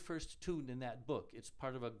the very first tune in that book. It's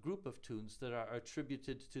part of a group of tunes that are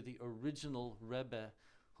attributed to the original Rebbe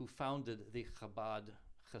who founded the Chabad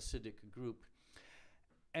Hasidic group.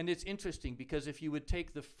 And it's interesting because if you would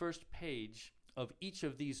take the first page of each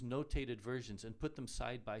of these notated versions and put them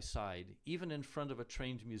side by side, even in front of a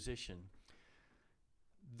trained musician,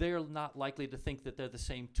 they're not likely to think that they're the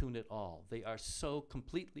same tune at all. They are so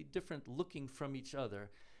completely different looking from each other,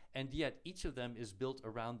 and yet each of them is built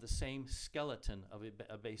around the same skeleton of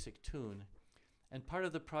a basic tune. And part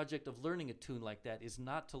of the project of learning a tune like that is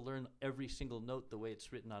not to learn every single note the way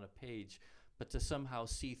it's written on a page, but to somehow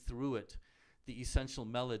see through it the essential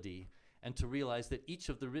melody, and to realize that each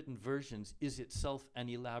of the written versions is itself an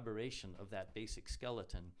elaboration of that basic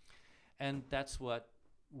skeleton. And that's what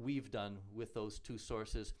we've done with those two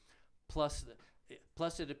sources. Plus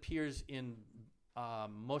it appears in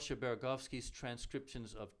Moshe Bergovsky's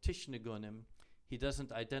transcriptions of Tishnigunim. He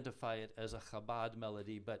doesn't identify it as a Chabad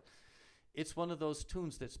melody, but it's one of those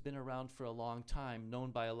tunes that's been around for a long time,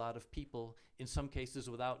 known by a lot of people, in some cases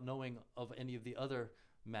without knowing of any of the other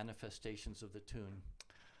manifestations of the tune.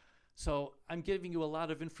 So I'm giving you a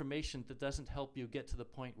lot of information that doesn't help you get to the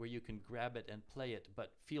point where you can grab it and play it,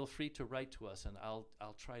 but feel free to write to us, and I'll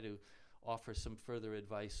try to offer some further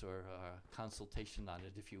advice or consultation on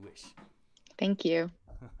it if you wish. Thank you.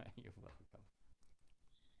 You're welcome.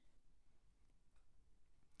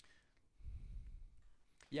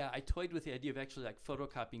 Yeah, I toyed with the idea of actually like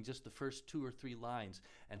photocopying just the first 2 or 3 lines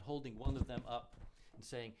and holding one of them up and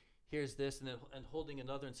saying, here's this, and holding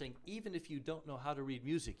another and saying, even if you don't know how to read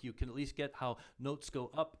music, you can at least get how notes go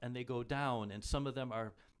up and they go down, and some of them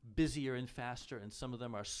are busier and faster, and some of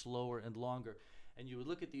them are slower and longer. And you would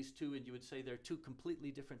look at these two and you would say they're two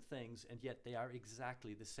completely different things, and yet they are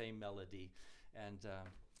exactly the same melody. And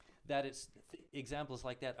examples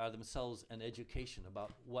like that are themselves an education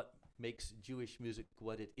about what makes Jewish music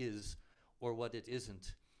what it is or what it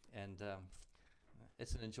isn't. And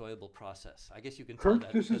it's an enjoyable process. I guess you can tell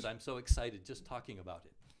that because I'm so excited just talking about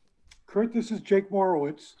it. Kurt, this is Jake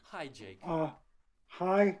Morowitz. Hi, Jake.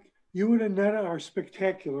 Hi. You and Annette are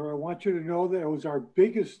spectacular. I want you to know that it was our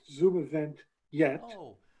biggest Zoom event yet.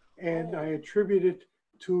 And I attribute it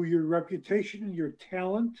to your reputation and your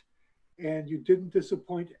talent, and you didn't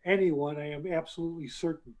disappoint anyone, I am absolutely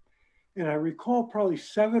certain. And I recall probably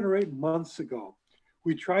 7 or 8 months ago,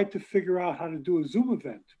 we tried to figure out how to do a Zoom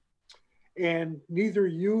event. And neither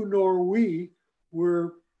you nor we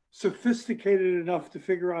were sophisticated enough to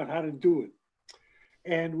figure out how to do it.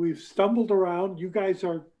 And we've stumbled around. You guys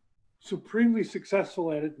are supremely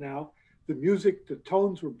successful at it now. The music, the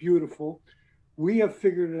tones were beautiful. We have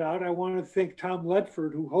figured it out. I want to thank Tom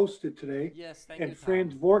Ledford, who hosted today, and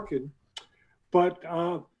Franz Vorkin. But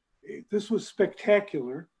this was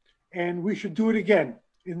spectacular, and we should do it again.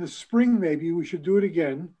 In the spring, maybe we should do it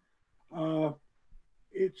again.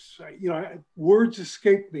 Words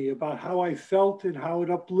escape me about how I felt and how it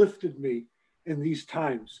uplifted me in these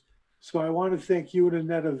times. So I want to thank you and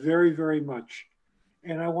Annette very, very much.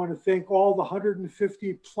 And I want to thank all the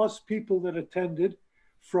 150 plus people that attended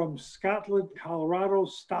from Scotland, Colorado,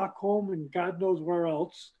 Stockholm, and God knows where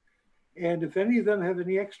else. And if any of them have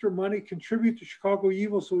any extra money, contribute to Chicago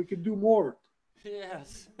YIVO so we can do more.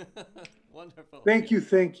 Yes. Wonderful. Thank you.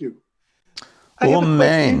 Thank you. Oh,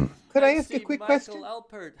 man. Could I ask a quick question? Michael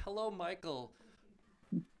Alpert. Hello, Michael.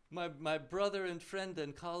 My brother and friend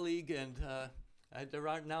and colleague, and there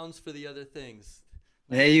aren't nouns for the other things.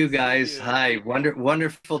 Hey, you guys. Hi.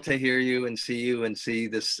 Wonderful to hear you and see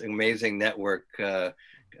this amazing network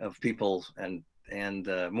of people and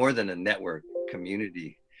more than a network,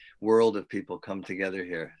 community, world of people come together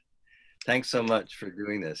here. Thanks so much for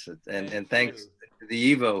doing this. And thanks to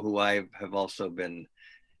the YIVO, who I have also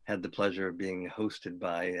had the pleasure of being hosted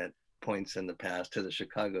by at points in the past, to the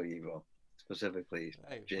Chicago YIVO, specifically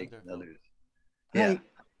Jake and others. Yeah.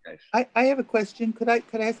 Hi. I have a question. Could I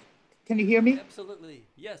ask? Can you hear me? Absolutely.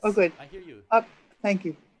 Yes. Oh, good. I hear you. Thank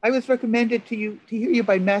you. I was recommended to hear you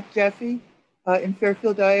by Matt Jaffe in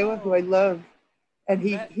Fairfield, Iowa, who I love. And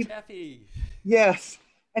Matt Jaffe. Yes.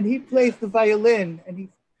 And he plays the violin, and he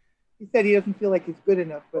said he doesn't feel like he's good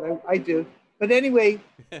enough, but I do. But anyway,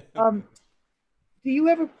 do you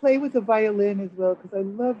ever play with a violin as well? Because I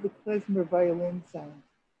love the klezmer violin sound.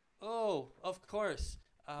 Oh, of course.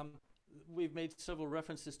 We've made several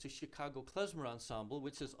references to Chicago Klezmer Ensemble,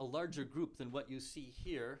 which is a larger group than what you see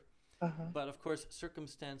here. But of course,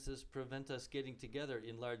 circumstances prevent us getting together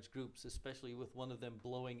in large groups, especially with one of them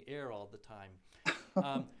blowing air all the time.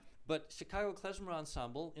 But Chicago Klezmer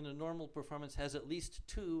Ensemble, in a normal performance, has at least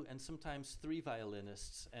 2 and sometimes 3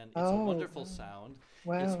 violinists, and it's a wonderful sound.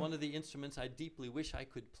 Wow. It's one of the instruments I deeply wish I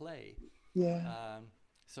could play. Yeah.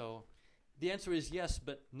 So the answer is yes,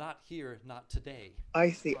 but not here, not today. I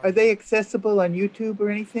see. Are they accessible on YouTube or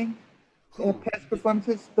anything? Past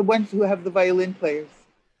performances? The ones who have the violin players.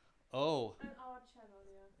 Oh. On our channel,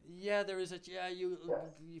 yeah, there is a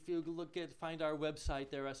if you find our website,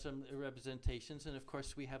 there are some representations, and of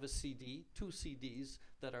course we have a CD, 2 CDs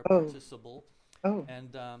that are purchasable. Oh.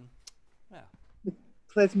 And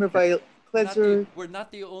we're not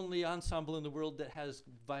the only ensemble in the world that has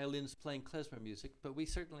violins playing klezmer music, but we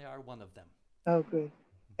certainly are one of them. Oh, good.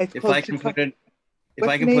 If I can put in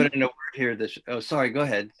a word here, sorry, go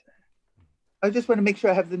ahead. I just want to make sure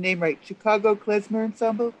I have the name right. Chicago Klezmer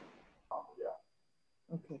Ensemble?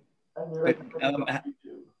 Okay.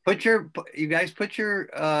 You guys put your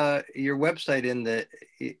website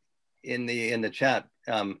in the chat.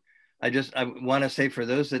 I want to say, for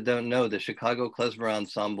those that don't know, the Chicago Klezmer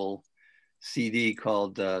Ensemble CD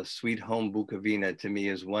called Sweet Home Bukovina, to me,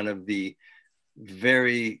 is one of the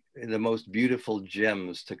most beautiful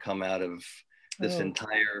gems to come out of this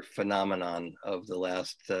entire phenomenon of the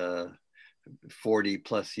last 40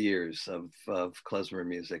 plus years of klezmer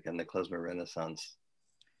music and the klezmer Renaissance.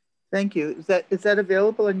 Thank you. Is that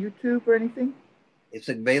available on YouTube or anything? It's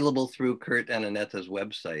available through Kurt and Annette's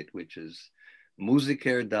website, which is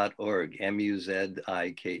musiker.org,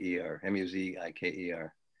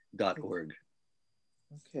 MUZIKER.org.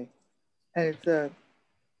 Okay. And it's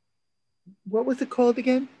what was it called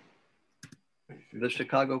again? The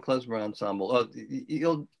Chicago Klezmer Ensemble. Oh,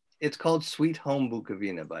 it's called Sweet Home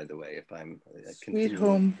Bukovina, by the way, if I'm Sweet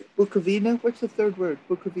Home Bukovina? What's the third word?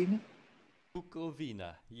 Bukovina?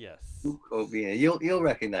 Bukovina, yes. Bukovina. You'll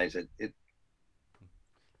recognize it.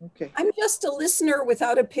 Okay. I'm just a listener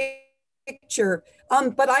without a picture,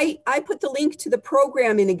 but I put the link to the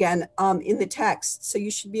program in again in the text, so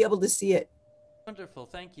you should be able to see it. Wonderful,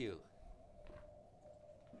 thank you.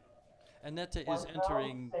 Annette is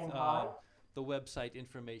entering the website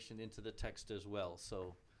information into the text as well,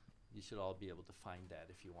 so you should all be able to find that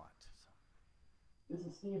if you want. This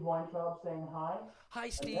is Steve Weintraub saying hi. Hi,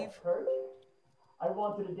 Steve. Kurt. I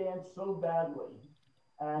wanted to dance so badly,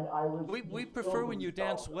 and I was. We prefer when you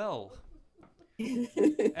dance well.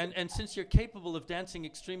 and since you're capable of dancing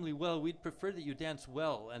extremely well, we'd prefer that you dance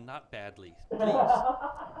well and not badly. Please.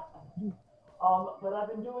 But I've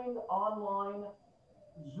been doing online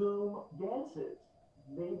Zoom dances.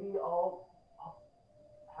 Maybe I'll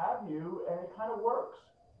have you, and it kind of works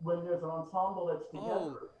when there's an ensemble that's together.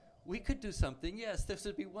 Oh, we could do something. Yes, this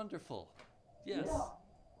would be wonderful. Yes. Yeah.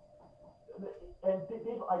 And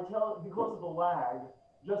Dave, I tell, because of the lag,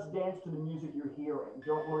 just dance to the music you're hearing.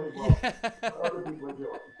 Don't worry about what other people are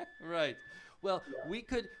doing. Right. Well, we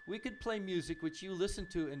could play music which you listen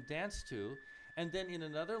to and dance to, and then in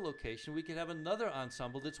another location we could have another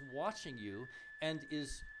ensemble that's watching you and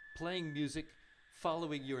is playing music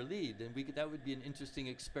following your lead, and that would be an interesting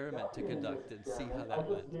experiment to conduct and see how that went.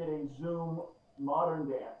 I just did a Zoom modern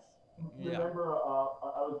dance. Yeah. Remember,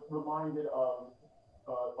 I was reminded of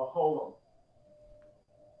a Holem.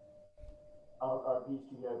 Our piece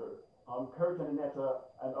together. Kurt and Annette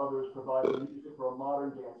and others provided music for a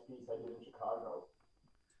modern dance piece I did in Chicago,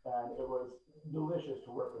 and it was delicious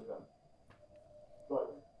to work with them.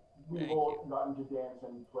 But we've all gotten to dance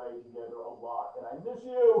and play together a lot, and I miss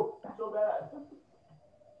you so bad.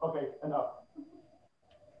 Okay, enough.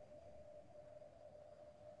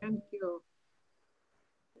 Thank you.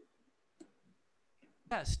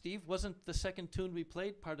 Yeah, Steve, wasn't the second tune we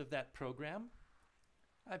played part of that program?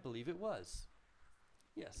 I believe it was.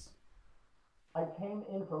 Yes. I came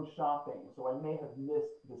in from shopping, so I may have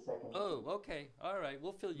missed the second. Oh, okay. All right.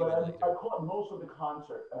 We'll fill you but in later. I caught most of the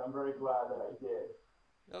concert, and I'm very glad that I did.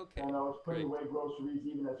 Okay. And I was putting great. away groceries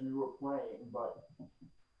even as we were playing, but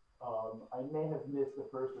I may have missed the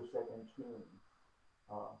first or second tune.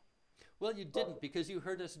 Well, you didn't because you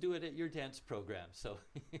heard us do it at your dance program. So.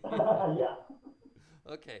 Yeah.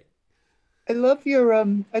 Okay. I love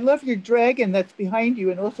your dragon that's behind you,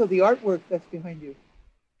 and also the artwork that's behind you.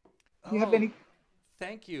 Do you have any?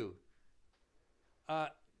 Thank you.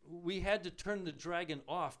 We had to turn the dragon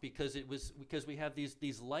off because we have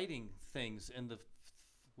these lighting things, and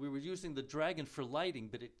we were using the dragon for lighting,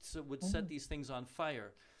 but it would set these things on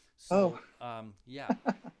fire. So, yeah.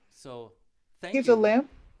 So, thank you. He's a lamp.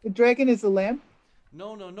 The dragon is a lamp.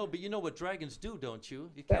 No. But you know what dragons do, don't you?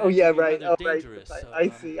 Oh yeah, right. They're dangerous. Right. So, I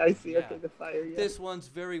see. Yeah. Okay, the fire. Yeah. This one's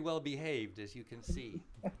very well behaved, as you can see.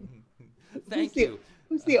 Thank you.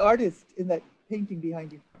 Who's the artist in that painting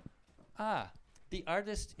behind you? The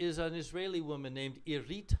artist is an Israeli woman named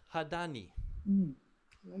Irit Hadani. I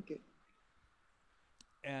like it.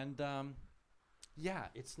 And yeah,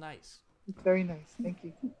 it's nice. It's very nice. Thank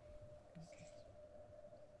you.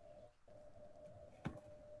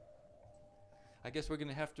 I guess we're going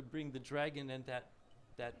to have to bring the dragon and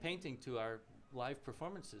that painting to our live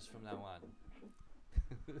performances from now on.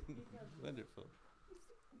 Wonderful.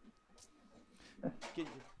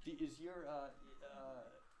 Is your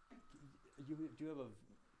do you have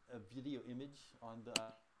a video image on the?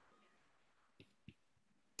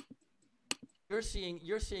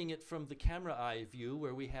 You're seeing it from the camera eye view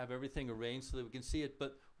where we have everything arranged so that we can see it.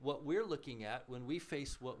 But what we're looking at when we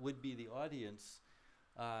face what would be the audience.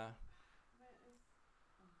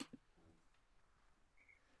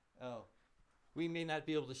 We may not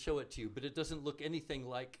be able to show it to you, but it doesn't look anything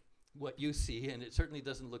like what you see, and it certainly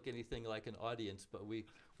doesn't look anything like an audience, but we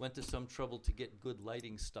went to some trouble to get good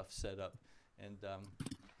lighting stuff set up, and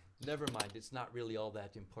never mind, it's not really all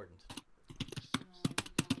that important.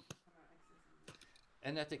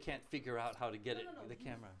 Annette can't figure out how to get the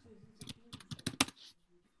camera.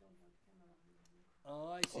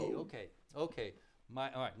 Oh, I see. Okay. All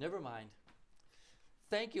right, never mind.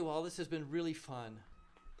 Thank you all. This has been really fun.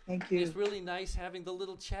 Thank you. It's really nice having the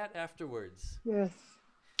little chat afterwards. Yes.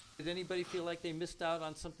 Did anybody feel like they missed out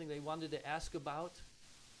on something they wanted to ask about?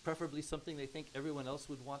 Preferably something they think everyone else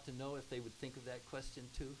would want to know if they would think of that question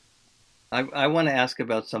too? I want to ask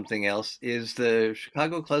about something else. Is the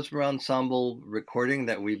Chicago Klezmer Ensemble recording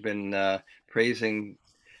that we've been praising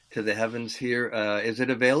to the heavens here, is it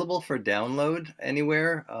available for download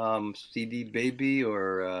anywhere? CD Baby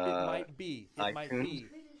or it might be. iTunes? Might be.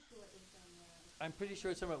 I'm pretty sure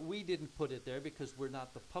it's somewhere. We didn't put it there because we're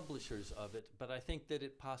not the publishers of it, but I think that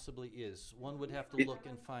it possibly is. One would have to look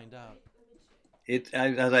and find out.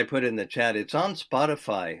 As I put in the chat, it's on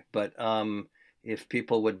Spotify, but if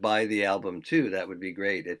people would buy the album too, that would be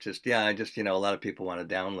great. It just, a lot of people want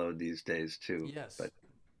to download these days too. Yes. But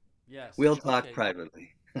yes. We'll talk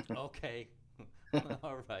privately. Okay.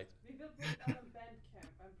 All right. We will put it on Bandcamp.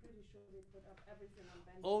 I'm pretty sure we put up everything on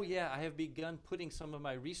Bandcamp. Oh yeah, I have begun putting some of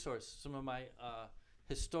my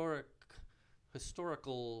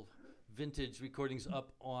historical vintage recordings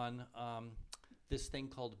up on this thing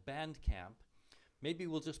called Bandcamp. Maybe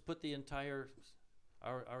we'll just put the entire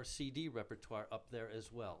our CD repertoire up there as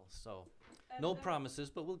well. So no promises,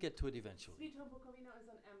 but we'll get to it eventually. Sweet Home Bukowina is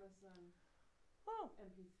on Amazon.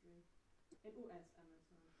 MP3 in US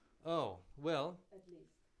Amazon. Oh well. At least.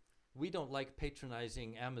 We don't like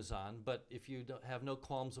patronizing Amazon, but if you have no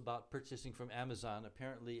qualms about purchasing from Amazon,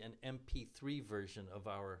 apparently an MP3 version of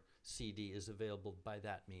our CD is available by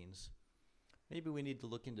that means. Maybe we need to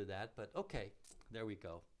look into that, but okay, there we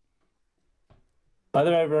go. By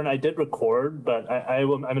the way, everyone, I did record, but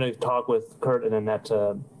I'm going to talk with Kurt and Annette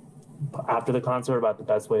after the concert about the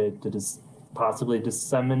best way to possibly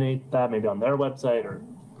disseminate that, maybe on their website or.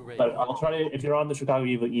 Great. But I'll try to, if you're on the Chicago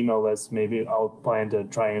YIVO email list, maybe I'll plan to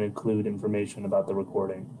try and include information about the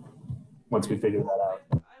recording once we figure that out.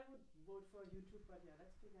 I would vote for YouTube, but yeah,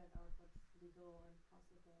 let's figure out what's legal and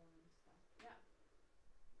possible and stuff. Yeah.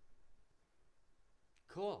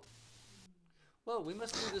 Cool. Well, we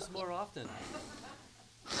must do this more often.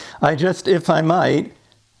 If I might,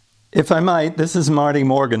 this is Marty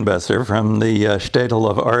Morgenbesser from the Shtetl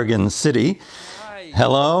of Oregon City. Hi.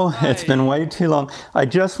 Hello. Hi. It's been way too long. I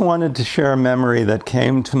just wanted to share a memory that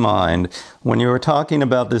came to mind when you were talking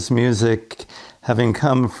about this music having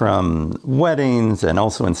come from weddings, and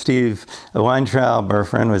also when Steve Weintraub, our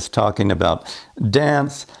friend, was talking about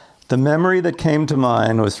dance. The memory that came to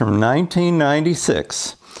mind was from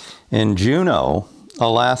 1996 in Juneau,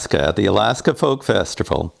 Alaska, at the Alaska Folk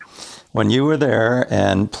Festival, when you were there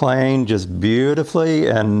and playing just beautifully.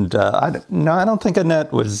 And I don't think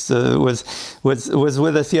Annette was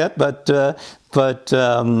with us yet, but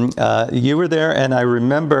you were there, and I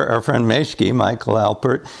remember our friend Meshki, Michael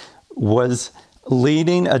Alpert, was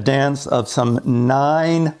leading a dance of some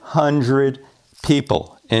 900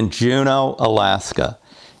 people in Juneau, Alaska.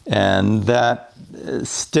 And that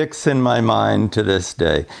sticks in my mind to this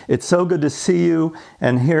day. It's so good to see you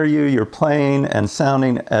and hear you. You're playing and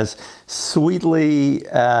sounding as sweetly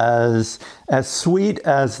as sweet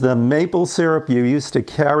as the maple syrup you used to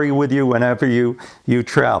carry with you whenever you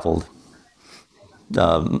traveled.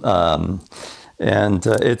 And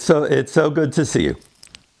it's so good to see you.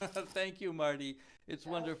 Thank you, Marty. It's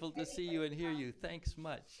wonderful to see you and hear you. Thanks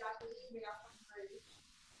much.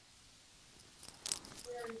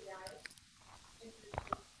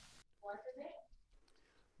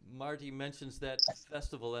 Marty mentions that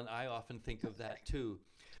festival, and I often think of that too.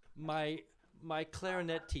 My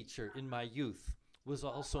clarinet teacher in my youth was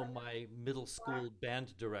also my middle school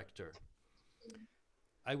band director.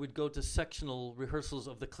 I would go to sectional rehearsals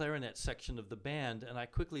of the clarinet section of the band, and I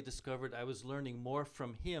quickly discovered I was learning more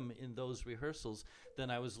from him in those rehearsals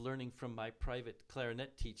than I was learning from my private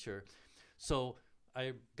clarinet teacher. So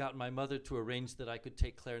I got my mother to arrange that I could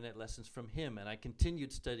take clarinet lessons from him, and I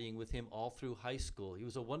continued studying with him all through high school. He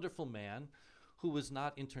was a wonderful man who was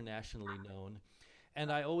not internationally known, and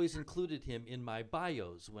I always included him in my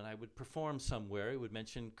bios. When I would perform somewhere, it would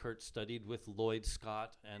mention Kurt studied with Lloyd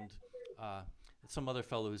Scott and some other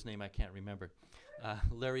fellow whose name I can't remember,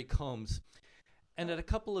 Larry Combs. And at a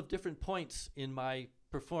couple of different points in my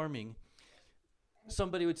performing,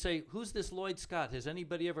 somebody would say, "Who's this Lloyd Scott? Has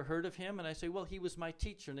anybody ever heard of him?" And I say, "Well, he was my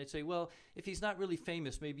teacher." And they'd say, "Well, if he's not really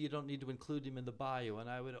famous, maybe you don't need to include him in the bio." And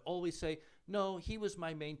I would always say, "No, he was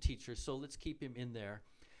my main teacher, so let's keep him in there."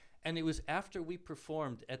 And it was after we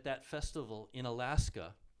performed at that festival in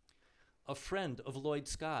Alaska, a friend of Lloyd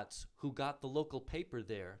Scott's who got the local paper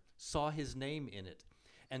there saw his name in it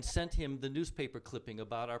and sent him the newspaper clipping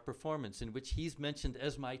about our performance in which he's mentioned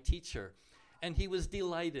as my teacher. And he was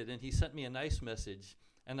delighted, and he sent me a nice message.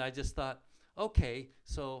 And I just thought, okay,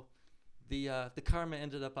 so the karma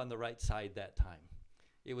ended up on the right side that time.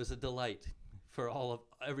 It was a delight for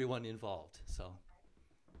everyone involved. So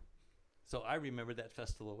I remember that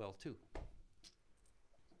festival well too.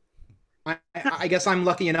 I guess I'm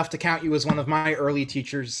lucky enough to count you as one of my early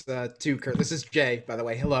teachers too, Kurt. This is Jay, by the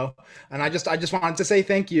way. Hello. And I just wanted to say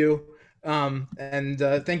thank you. And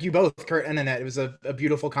thank you both, Kurt and Annette. It was a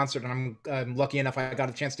beautiful concert, and I'm lucky enough I got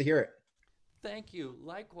a chance to hear it. Thank you.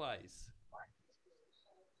 Likewise.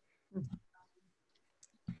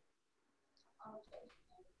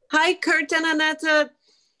 Hi, Kurt and Annette.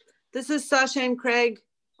 This is Sasha and Craig,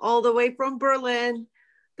 all the way from Berlin.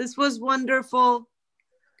 This was wonderful.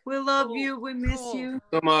 We love you. We miss you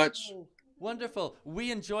so much. Wonderful. We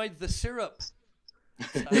enjoyed the syrup.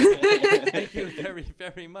 Thank you very,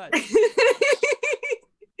 very much.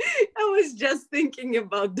 I was just thinking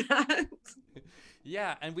about that.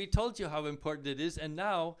 Yeah, and we told you how important it is, and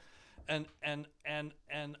now, a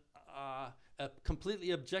completely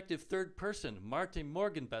objective third person, Martin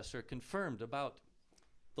Morgenbesser, confirmed about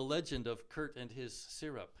the legend of Kurt and his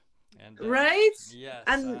syrup. And right? Yes.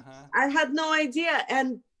 And I had no idea,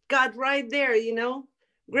 and got right there.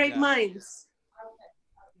 Great minds.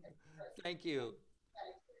 Thank you.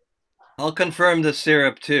 I'll confirm the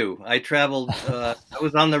syrup too. I traveled, I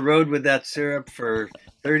was on the road with that syrup for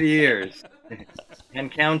 30 years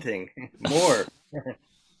and counting more.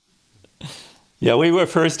 Yeah, we were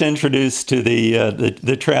first introduced to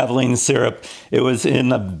the traveling syrup. It was in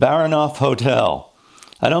the Baranoff Hotel.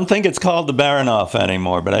 I don't think it's called the Baranoff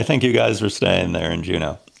anymore, but I think you guys were staying there in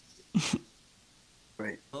Juneau.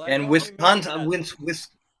 Right. And Wisconsin,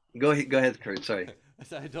 go ahead, Kurt, sorry.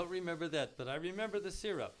 I don't remember that, but I remember the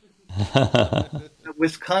syrup.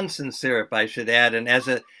 Wisconsin syrup, I should add, and as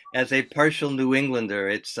a partial New Englander,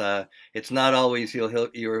 it's not always you'll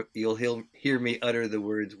hear me utter the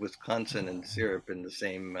words Wisconsin and syrup in the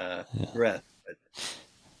same breath. But.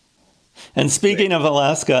 And speaking of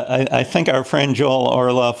Alaska, I think our friend Joel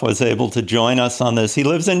Orloff was able to join us on this. He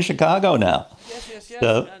lives in Chicago now. Yes.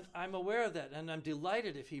 So, and I'm aware of that, and I'm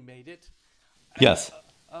delighted if he made it. Yes.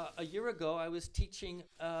 A year ago, I was teaching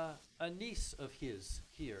a niece of his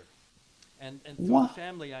here, and through the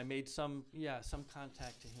family, I made some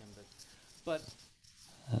contact to him, but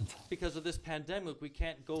because of this pandemic, we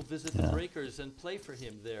can't go visit the Breakers and play for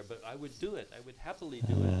him there. But I would do it. I would happily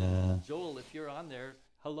do it. And Joel, if you're on there,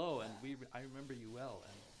 hello, and I remember you well.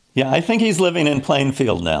 And Yeah, I think he's living in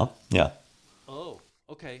Plainfield now. Yeah. Oh,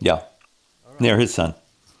 okay. Yeah. Right. Near his son.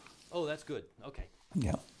 Oh, that's good. Okay.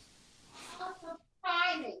 Yeah.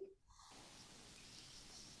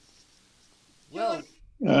 Well,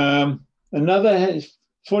 another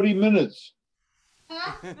 40 minutes.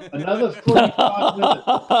 Another 45 minutes.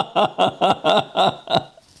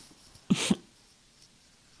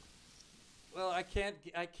 Well, I can't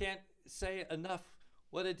say enough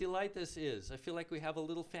what a delight this is. I feel like we have a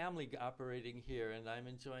little family operating here, and I'm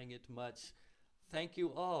enjoying it much. Thank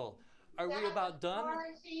you all. Are we about done?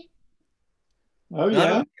 Oh,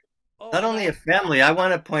 yeah. Not only a family, I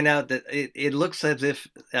want to point out that it looks as if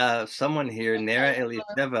someone here, Nera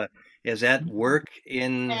Elisheva, is at work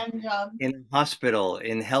in a hospital,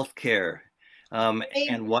 in healthcare,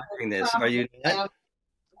 and watching this. Are you not?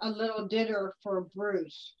 A little dinner for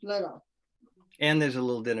Bruce, little. And there's a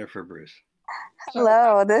little dinner for Bruce.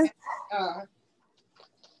 Hello, this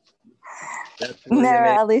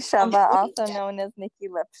Nera Elisheva, also known as Nikki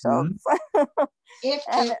Lipschultz. If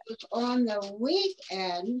it was on the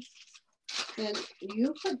weekend, then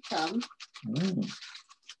you could come.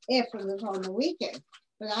 If it was on the weekend,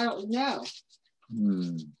 but I don't know.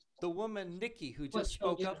 The woman, Nikki, who just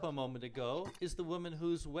spoke up a moment ago, is the woman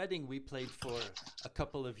whose wedding we played for a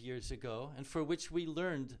couple of years ago, and for which we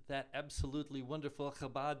learned that absolutely wonderful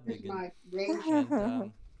Chabad nigun.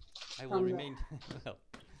 And I will remain well.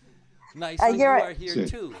 Nice that you are here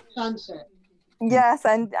too. Sunset. Yes,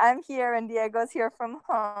 and I'm here, and Diego's here from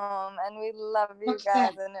home, and we love you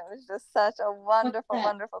guys, and it was just such a wonderful,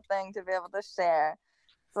 wonderful thing to be able to share.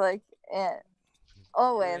 It's like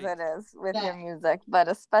always it is with your music, but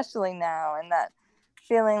especially now, and that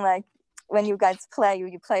feeling like when you guys play,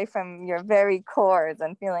 you play from your very cores,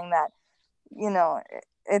 and feeling that, you know,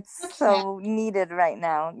 it's so needed right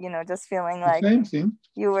now, you know, just feeling like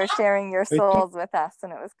you were sharing your souls with us,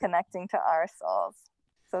 and it was connecting to our souls.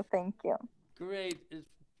 So thank you. Great.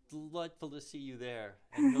 It's delightful to see you there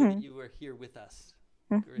and know that you were here with us.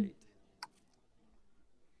 Great.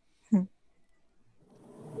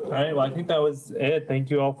 All right, well, I think that was it. Thank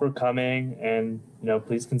you all for coming, and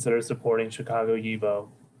please consider supporting Chicago YIVO.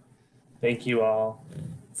 Thank you all.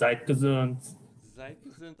 Seid gesund. Seid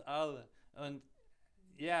gesund alle. And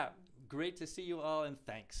yeah, great to see you all, and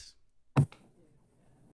thanks.